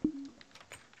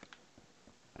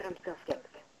 But I'm still scared.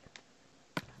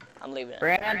 I'm leaving it.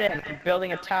 Brandon, I'm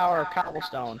building a tower of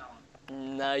cobblestone.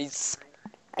 Nice.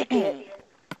 I see it.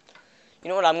 You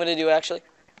know what I'm gonna do actually?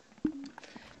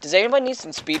 Does anybody need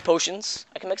some speed potions?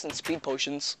 I can make some speed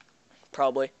potions.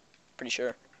 Probably. Pretty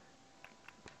sure.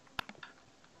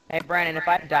 Hey Brandon, if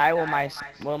I die, will my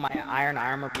iron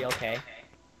armor be okay?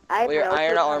 Will your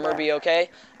iron armor be okay?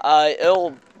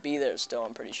 It'll be there still,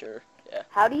 I'm pretty sure. Yeah.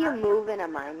 How do you move in a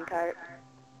minecart?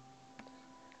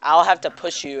 I'll have to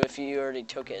push you if you already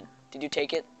took it. Did you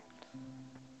take it?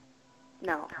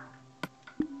 No.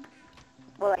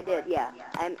 Well, I did, yeah.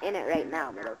 I'm in it right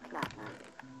now, but it's not moving.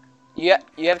 You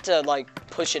have to like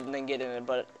push it and then get in it,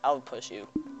 but I'll push you.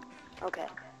 Okay.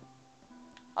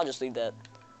 I'll just leave that.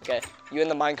 Okay. You in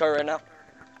the minecart right now?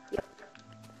 Yep.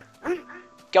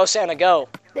 Go Santa, go.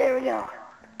 There we go.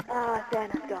 Oh,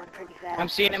 Santa's going pretty fast. I'm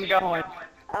seeing him going.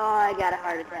 Oh, I got a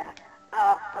heart attack.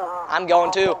 Oh. I'm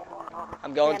going too.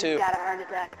 I'm going Santa's too. got a heart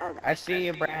attack. Oh, I see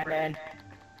you, Brandon.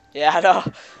 Yeah, I know.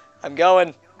 I'm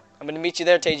going. I'm gonna meet you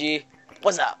there, TG.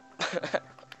 What's up?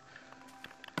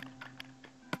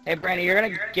 Hey Brandon, you're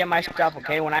gonna get my stuff,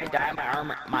 okay? When I die,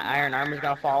 my iron armor's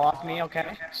gonna fall off me,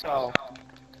 okay? So.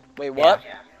 Wait, what?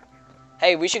 Yeah.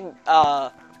 Hey, we should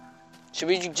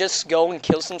we just go and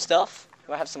kill some stuff?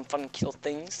 We'll have some fun and kill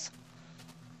things.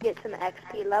 get some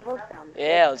XP levels.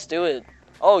 Yeah, let's do it.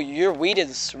 Oh, your wheat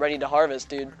is ready to harvest,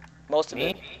 dude. Most of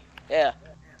it. Me? Yeah.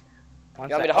 One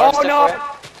You want me to sec. harvest Oh it no!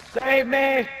 for Save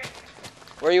me!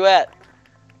 Where you at?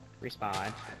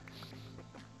 Respawn.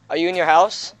 Are you in your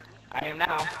house? I am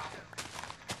now.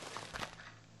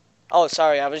 Oh,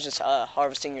 sorry, I was just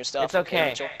harvesting your stuff. It's okay.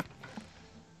 Mitchell.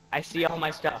 I see all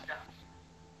my stuff.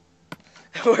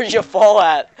 Where'd you fall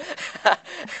at?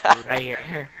 Right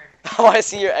here. Oh, I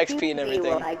see your XP and While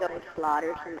everything. I go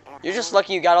slaughter some animals. You're just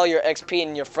lucky you got all your XP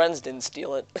and your friends didn't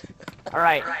steal it.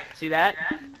 Alright, see that?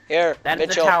 Here, That is the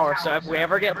Mitchell. tower, so if we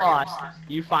ever get lost,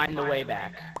 you find the way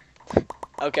back.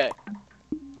 Okay.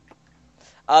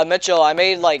 Mitchell, I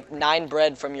made like 9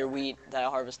 bread from your wheat that I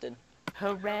harvested.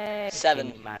 Hooray! 7.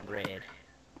 Give me my bread.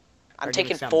 I'm Or give me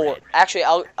taking some 4. bread. Actually,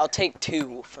 I'll take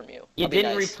 2 from you. You That'd be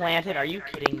didn't nice. replant it? Are you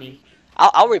kidding me?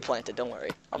 I'll replant it. Don't worry.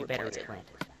 I'll You better replant it. replant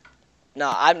it.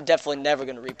 No, I'm definitely never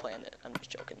gonna replant it. I'm just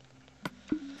joking.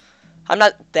 I'm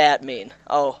not that mean.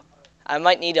 Oh, I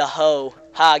might need a hoe.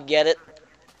 Ha, get it?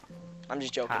 I'm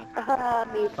just joking.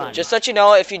 Me too. Fun. Just to let you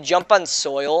know, if you jump on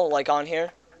soil, like on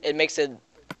here, it makes it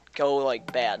go,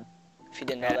 like, bad. If you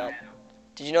didn't know that.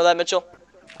 Did you know that, Mitchell?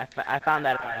 I found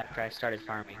that out after I started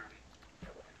farming.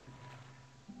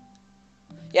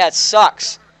 Yeah, it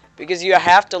sucks. Because you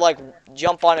have to, like,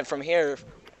 jump on it from here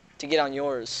to get on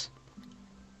yours.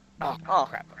 Oh, Oh,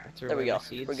 crap. I threw there we away my go.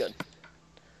 seeds. We're good.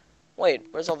 Wait,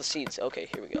 where's all the seeds? Okay,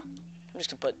 here we go. I'm just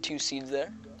gonna put 2 seeds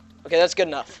there. Okay, that's good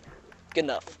enough. Good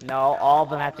enough. No, all of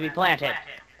them have to be planted.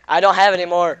 I don't have any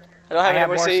more. I don't have I any have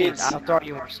more more seeds. I'll throw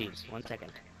you more seeds. 1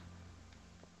 second.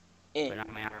 Eh, Put it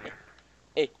on my armor.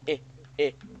 eh, eh,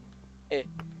 eh, eh,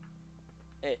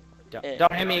 eh.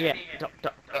 Don't hit me again.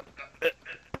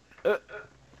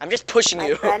 I'm just pushing My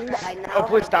you. friend, I now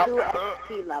please stop. have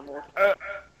 2 XP levels.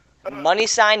 Money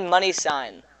sign, money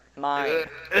sign. Mine.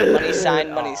 Money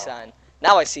sign, money sign.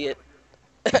 Now I see it.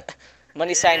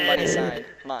 Money sign,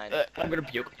 mine. I'm gonna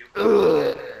puke.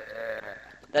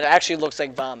 That actually looks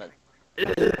like vomit.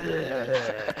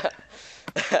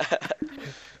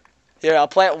 Here, I'll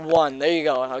plant 1. There you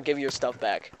go. I'll give you your stuff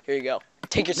back. Here you go.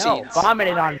 Take your No, seeds.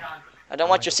 vomited on. I don't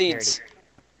want your seeds.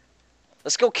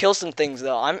 Let's go kill some things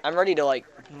though. I'm ready to like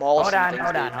maul some things.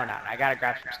 Hold dude. on. I gotta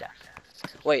grab some stuff.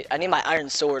 Wait, I need my iron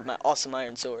sword, my awesome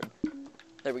iron sword.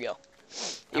 There we go.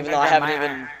 Even gonna though I grab haven't my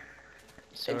even iron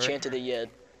sword. enchanted it yet.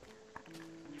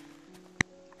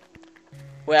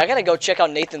 Wait, I gotta go check out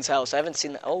Nathan's house. I haven't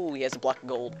seen that. Oh, he has a block of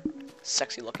gold.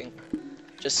 Sexy looking.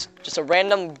 Just a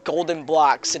random golden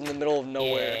block sitting in the middle of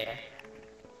nowhere.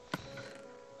 Yeah.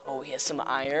 Oh, he has some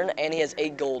iron and he has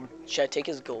 8 gold. Should I take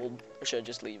his gold or should I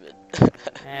just leave it?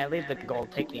 Leave the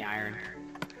gold. Take the iron.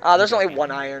 There's only 1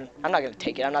 iron. I'm not gonna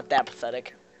take it. I'm not that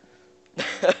pathetic.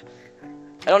 I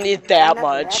don't need that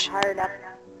much. Hard up.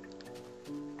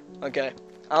 Okay.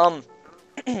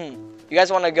 You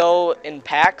guys want to go in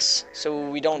packs so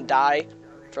we don't die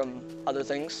from other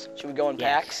things? Should we go in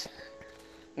packs?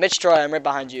 Mitch Troy, I'm right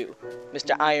behind you.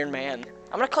 Mr. Iron Man.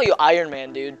 I'm gonna call you Iron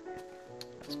Man, dude.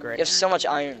 That's great. You have so much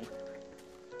iron.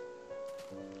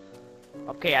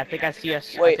 Okay, I think I see a.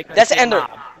 Wait, that's an Ender.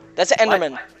 That's an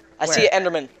Enderman. I see an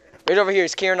Enderman. Right over here.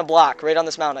 He's carrying a block right on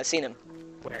this mountain. I seen him.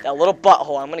 Where? That little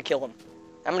butthole. I'm gonna kill him.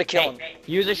 I'm gonna kill him.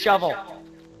 Use a shovel.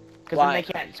 Because then Why? they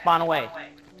can't spawn away.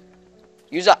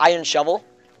 Use an iron shovel.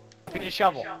 Use a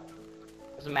shovel.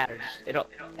 Doesn't matter. Just, it'll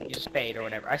use a spade or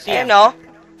whatever. I see Hey, him. no.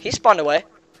 He spawned away.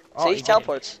 Oh, See, he didn't.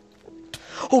 teleports.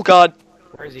 Oh god.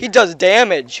 Where is he? He does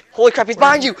damage. Holy crap, he's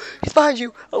behind you. He's behind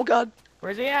you. Oh god.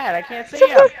 Where's he at? I can't see He's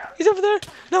over him. there. He's over there.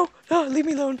 No, no, leave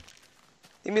me alone.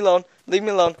 Leave me alone. Leave me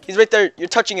alone. He's right there. You're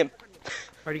touching him.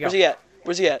 Where'd he go? Where's he at?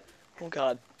 Where's he at? Oh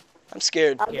god. I'm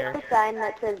scared. I'll get a sign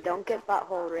that says "Don't get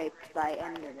butthole raped by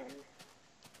Enderman."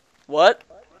 What?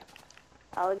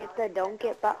 I'll get the "Don't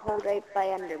get butthole raped by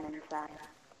Enderman" sign.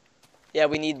 Yeah,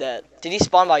 we need that. Did he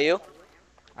spawn by you?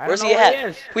 I don't Where's know he where at? he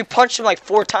is. We punched him like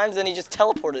 4 times and he just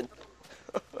teleported.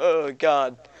 Oh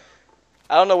god.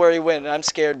 I don't know where he went and I'm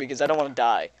scared because I don't want to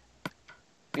die.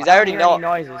 Because I already don't know.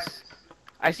 hear any noises.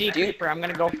 I see a Do you- creeper. I'm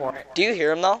gonna go for it. Do you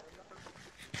hear him though?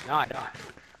 No, I don't.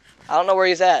 I don't know where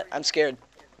he's at. I'm scared.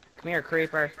 Come here,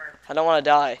 creeper. I don't want to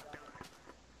die.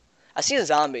 I see a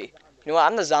zombie. You know what?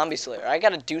 I'm the zombie slayer. I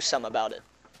gotta do something about it.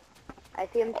 I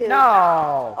see him too.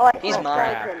 No. Oh, I see He's a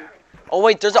mine. skeleton. Oh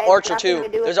wait, there's an I have archer nothing too. to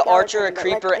do with There's an archer, a skeleton, but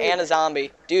let's creeper, do and a it.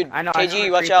 zombie. Dude, I know, I saw TGE,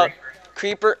 a watch creeper. out.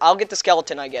 Creeper, I'll get the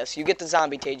skeleton, I guess. You get the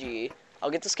zombie, TGE. I'll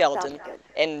get the skeleton, Sounds good.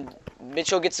 and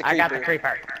Mitchell gets the I creeper. got the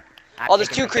creeper. Oh, there's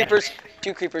 2 creepers.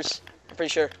 2 creepers. I'm pretty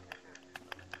sure.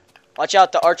 Watch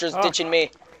out, the archer's Oh. ditching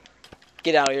me.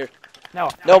 Get out of here. No.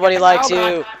 Nobody likes Oh,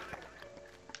 God.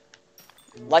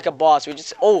 you. Like a boss. We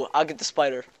just. Oh, I'll get the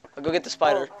spider. I'll go get the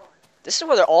spider. Oh. This is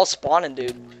where they're all spawning,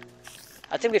 dude.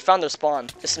 I think we found their spawn.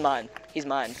 This is mine. He's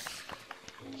mine.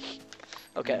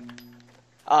 Okay.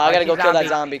 I gotta go kill that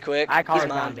zombie quick. I call He's her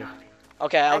mine. zombie.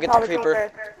 Okay, I'll I get saw the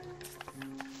creeper.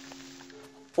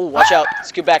 Oh, watch out.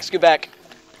 Scoot back, scoot back.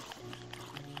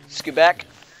 Scoot back.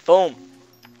 Boom.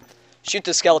 Shoot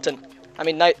the skeleton. I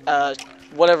mean,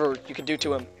 whatever you can do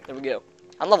to him. There we go.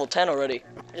 I'm level 10 already.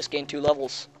 I just gained 2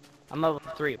 levels. I'm level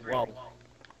 3. Whoa.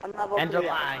 I'm level End of 3.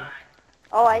 line.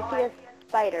 Oh, I see a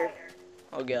spider.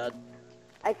 Oh, God.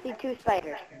 I see 2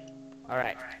 spiders.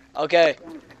 Alright. Okay,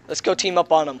 let's go team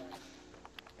up on him.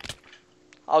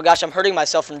 Oh, gosh, I'm hurting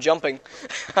myself from jumping.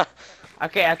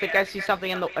 Okay, I think I see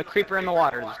something a creeper in the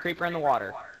water. There's a creeper in the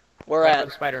water. Where Right where at?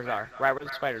 the spiders are. Right where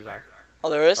the spiders are. Oh,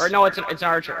 there is? Or no, it's an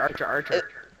archer. Archer.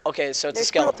 Okay, so it's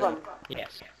a There's 2 of skeleton. them.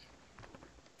 Yes.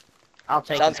 I'll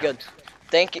take Sounds it. good.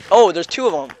 Thank you. Oh, there's 2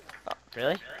 of them.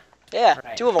 Really? Yeah,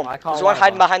 Alright, 2 of them. well, I call There's one one of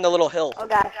hiding them. behind the little hill. Oh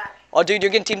gosh. Oh, dude,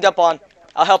 you're getting teamed up on.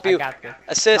 I'll help I you. got this.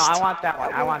 Assist. No, I want that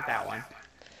one. I want that one.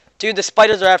 Dude, the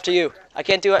spiders are after you. I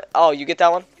can't do it. Oh, you get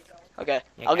that one? Okay.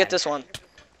 Yeah, I'll got get it. this one.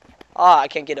 Ah, I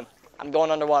can't get him. I'm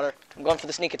going underwater. I'm going for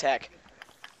the sneak attack.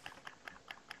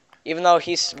 Even though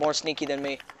he's more sneaky than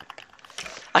me.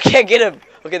 I can't get him.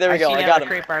 Okay, there we go. see I another got him.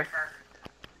 creeper.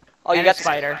 Oh, you And got a the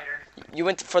spider. You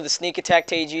went for the sneak attack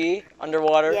TG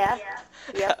underwater. Yeah.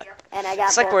 Yep. And I got.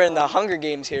 It's like both we're of in the them. Hunger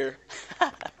Games here.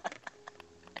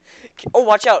 Oh,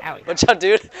 watch out. Owie. Watch out,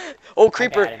 dude. Oh,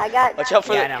 creeper. him. I got Watch out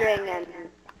for Yeah, I the... know. string and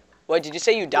What, did you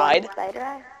say you died? one spider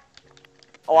eye.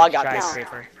 Oh, I got Try this.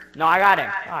 creeper. No, I got him.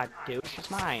 Ah, dude, she's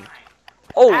mine.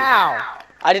 Oh, Ow!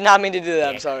 I did not mean to do that.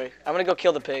 I'm Dick. sorry. I'm gonna go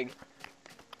kill the pig.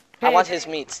 I Pig. want his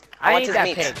meats. I want need his that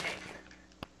meats. pig.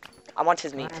 I want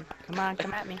his Come meat. on, come on,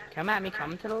 come at me. Come at me.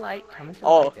 Come to the light. Come to the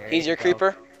Oh, light. There he's you your go.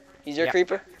 creeper? He's your Yep.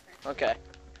 creeper? Okay.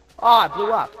 Oh, I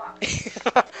blew up.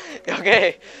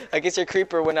 Okay. I guess your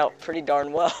creeper went out pretty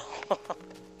darn well.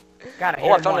 Got it.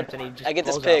 Oh, I found once and he it. just I get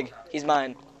this blows pig. up. He's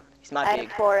mine. He's my I pig.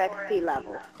 have 4 XP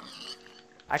level.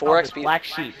 I 4 call this XP. black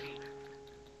sheep.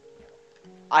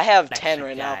 I have That 10 should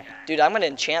right now. die. Dude, I'm gonna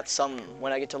enchant some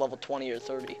when I get to level 20 or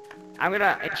 30. I'm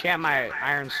gonna enchant my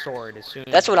iron sword as soon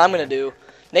as. That's what I'm gonna do.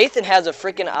 Nathan has a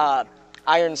freaking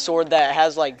iron sword that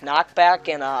has like knockback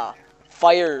and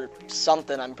fire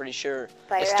something, I'm pretty sure.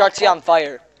 Fire It starts you aspect? on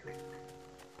fire.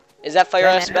 Is that fire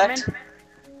Is that an aspect? Enderman?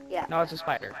 Yeah. No, it's a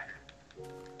spider.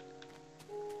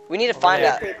 We need to Over find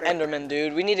there. that Creeper. Enderman,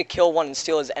 dude. We need to kill one and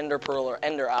steal his ender pearl or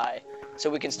ender eye, so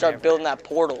we can start Whatever. building that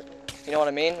portal. You know what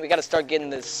I mean? We gotta start getting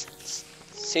this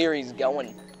series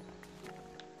going.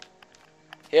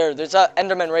 Here, there's a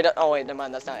Enderman right up. Oh wait, never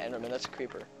mind. That's not an Enderman. That's a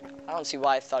creeper. I don't see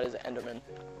why I thought it was an Enderman.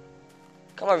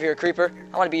 Come over here, creeper.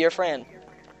 I want to be your friend.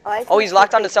 I Oh, see he's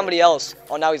locked two onto creepers. somebody else.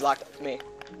 Oh, now he's locked onto me.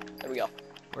 There we go.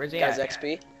 Where's he Got his at?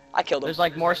 XP. I killed him. There's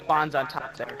like more spawns on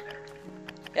top there.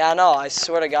 Yeah, I know. I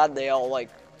swear to God, they all like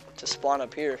to spawn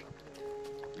up here.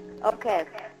 Okay.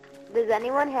 Does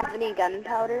anyone have any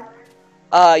gunpowder?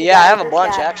 Yeah, I have a just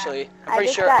bunch got- actually. I'm I pretty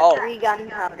just sure. got Oh, 3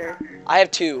 gunpowder. I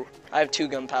have 2. I have 2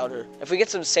 gunpowder. If we get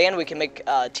some sand, we can make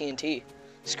TNT.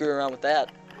 Screw around with that.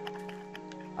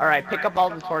 Alright, pick up all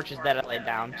the torches that I laid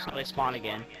down so they spawn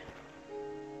again.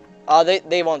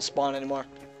 They won't spawn anymore.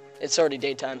 It's already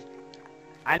daytime.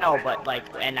 I know, but like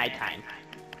at nighttime.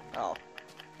 Oh.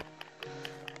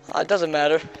 It doesn't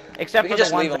matter. Except We for can the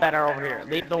just leave ones 'em. that are over here.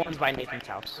 Leave the ones by Nathan's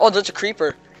house. Oh, there's a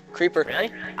creeper. Creeper.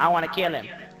 Really? I want to kill him.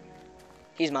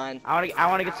 He's mine. I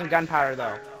want to get some gunpowder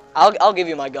though. I'll give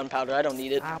you my gunpowder. I don't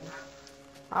need it.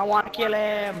 I want to kill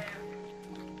him.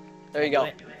 There you go. Do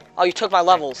it. Oh, you took my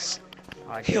levels.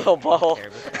 Oh, I You did. little ball. I'm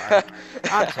terribly sorry.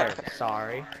 I'm terribly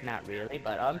sorry. Not really,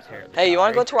 but I'm terribly Hey, you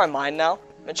want to go sorry. to our mine now,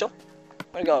 Mitchell?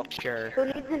 I'm gonna go. Sure. Who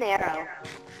needs an arrow?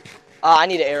 I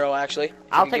need an arrow actually. If you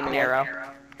I'll could take give an me one.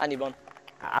 arrow. I need one.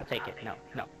 I'll take it. No,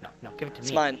 no, no, no. Give it to It's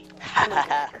me. mine.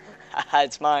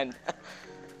 It's mine.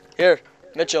 Here,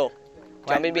 Mitchell. Do you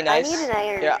want me to be nice? I need an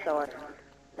iron Yeah. sword.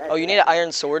 Oh, you need an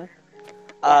iron sword?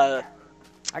 I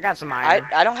I got some iron.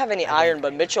 don't have any iron,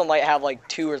 but Mitchell might have like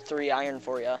 2 or 3 iron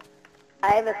for you.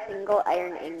 I have a single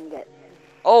iron ingot.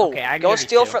 Oh, Okay, I can go give you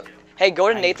steal 2. from. Hey, go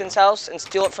to I need Nathan's house and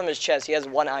steal it from his chest. He has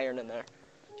 1 iron in there.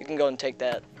 You can go and take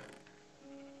that.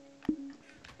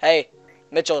 Hey,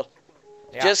 Mitchell,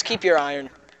 Yeah. just keep your iron.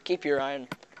 Keep your iron.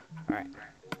 Alright.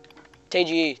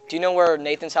 TGE, do you know where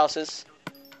Nathan's house is?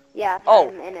 Yeah, Oh,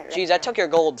 I'm in it. Right jeez, I took your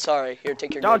gold. Sorry. Here,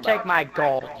 take your Don't gold. take back. my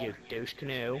gold, you douche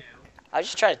canoe. I was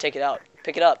just trying to take it out.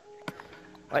 Pick it up.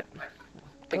 What?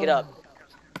 Pick it up.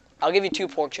 I'll give you 2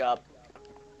 pork chop.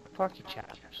 Porky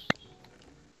chops.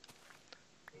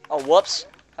 Oh, whoops.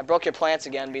 I broke your plants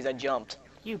again because I jumped.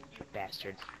 You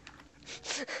bastard.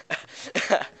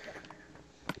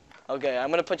 Okay, I'm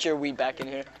gonna put your wheat back in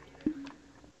here.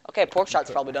 Okay, pork chop's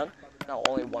probably done. No,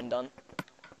 only 1 done.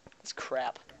 That's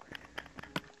crap.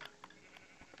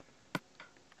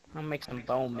 I'll make some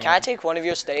bone meal. Can I take 1 of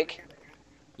your steak?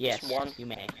 Yes, just one? you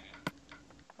may.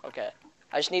 Okay.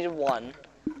 I just needed 1.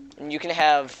 And you can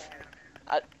have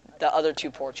the other 2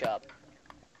 pork chop.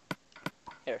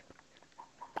 Here.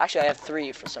 Actually, I have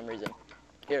 3 for some reason.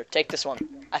 Here, take this one.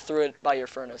 I threw it by your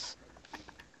furnace.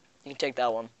 You can take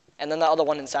that one. And then the other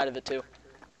one inside of it, too.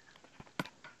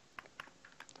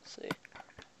 Let's see.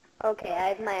 Okay, I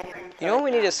have my iron sword. You know what we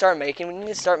need now. to start making? We need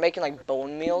to start making, like,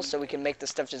 bone meal so we can make the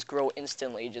stuff just grow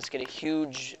instantly. Just get a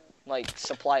huge, like,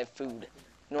 supply of food.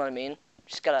 You know what I mean?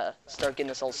 Just gotta start getting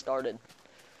this all started.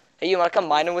 Hey, you wanna come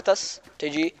mining with us,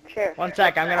 TG? Sure. One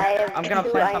sec, I'm I have gonna 2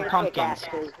 plant some iron pumpkins.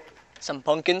 pickaxes. Some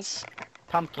pumpkins?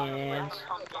 Pumpkins.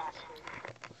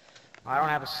 I don't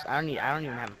have a. I don't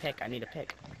even have a pick. I need a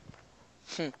pick.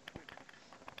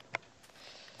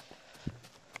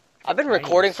 I've been I need a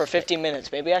recording for stick. 50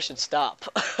 minutes. Maybe I should stop.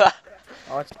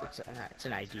 Oh, it's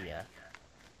an idea.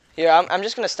 Here, I'm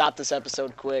just gonna stop this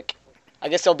episode quick. I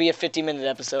guess it'll be a 50-minute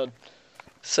episode.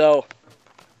 So,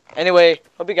 anyway,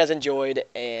 hope you guys enjoyed,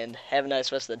 and have a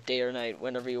nice rest of the day or night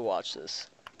whenever you watch this.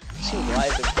 See why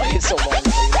I've been playing so long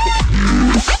lately.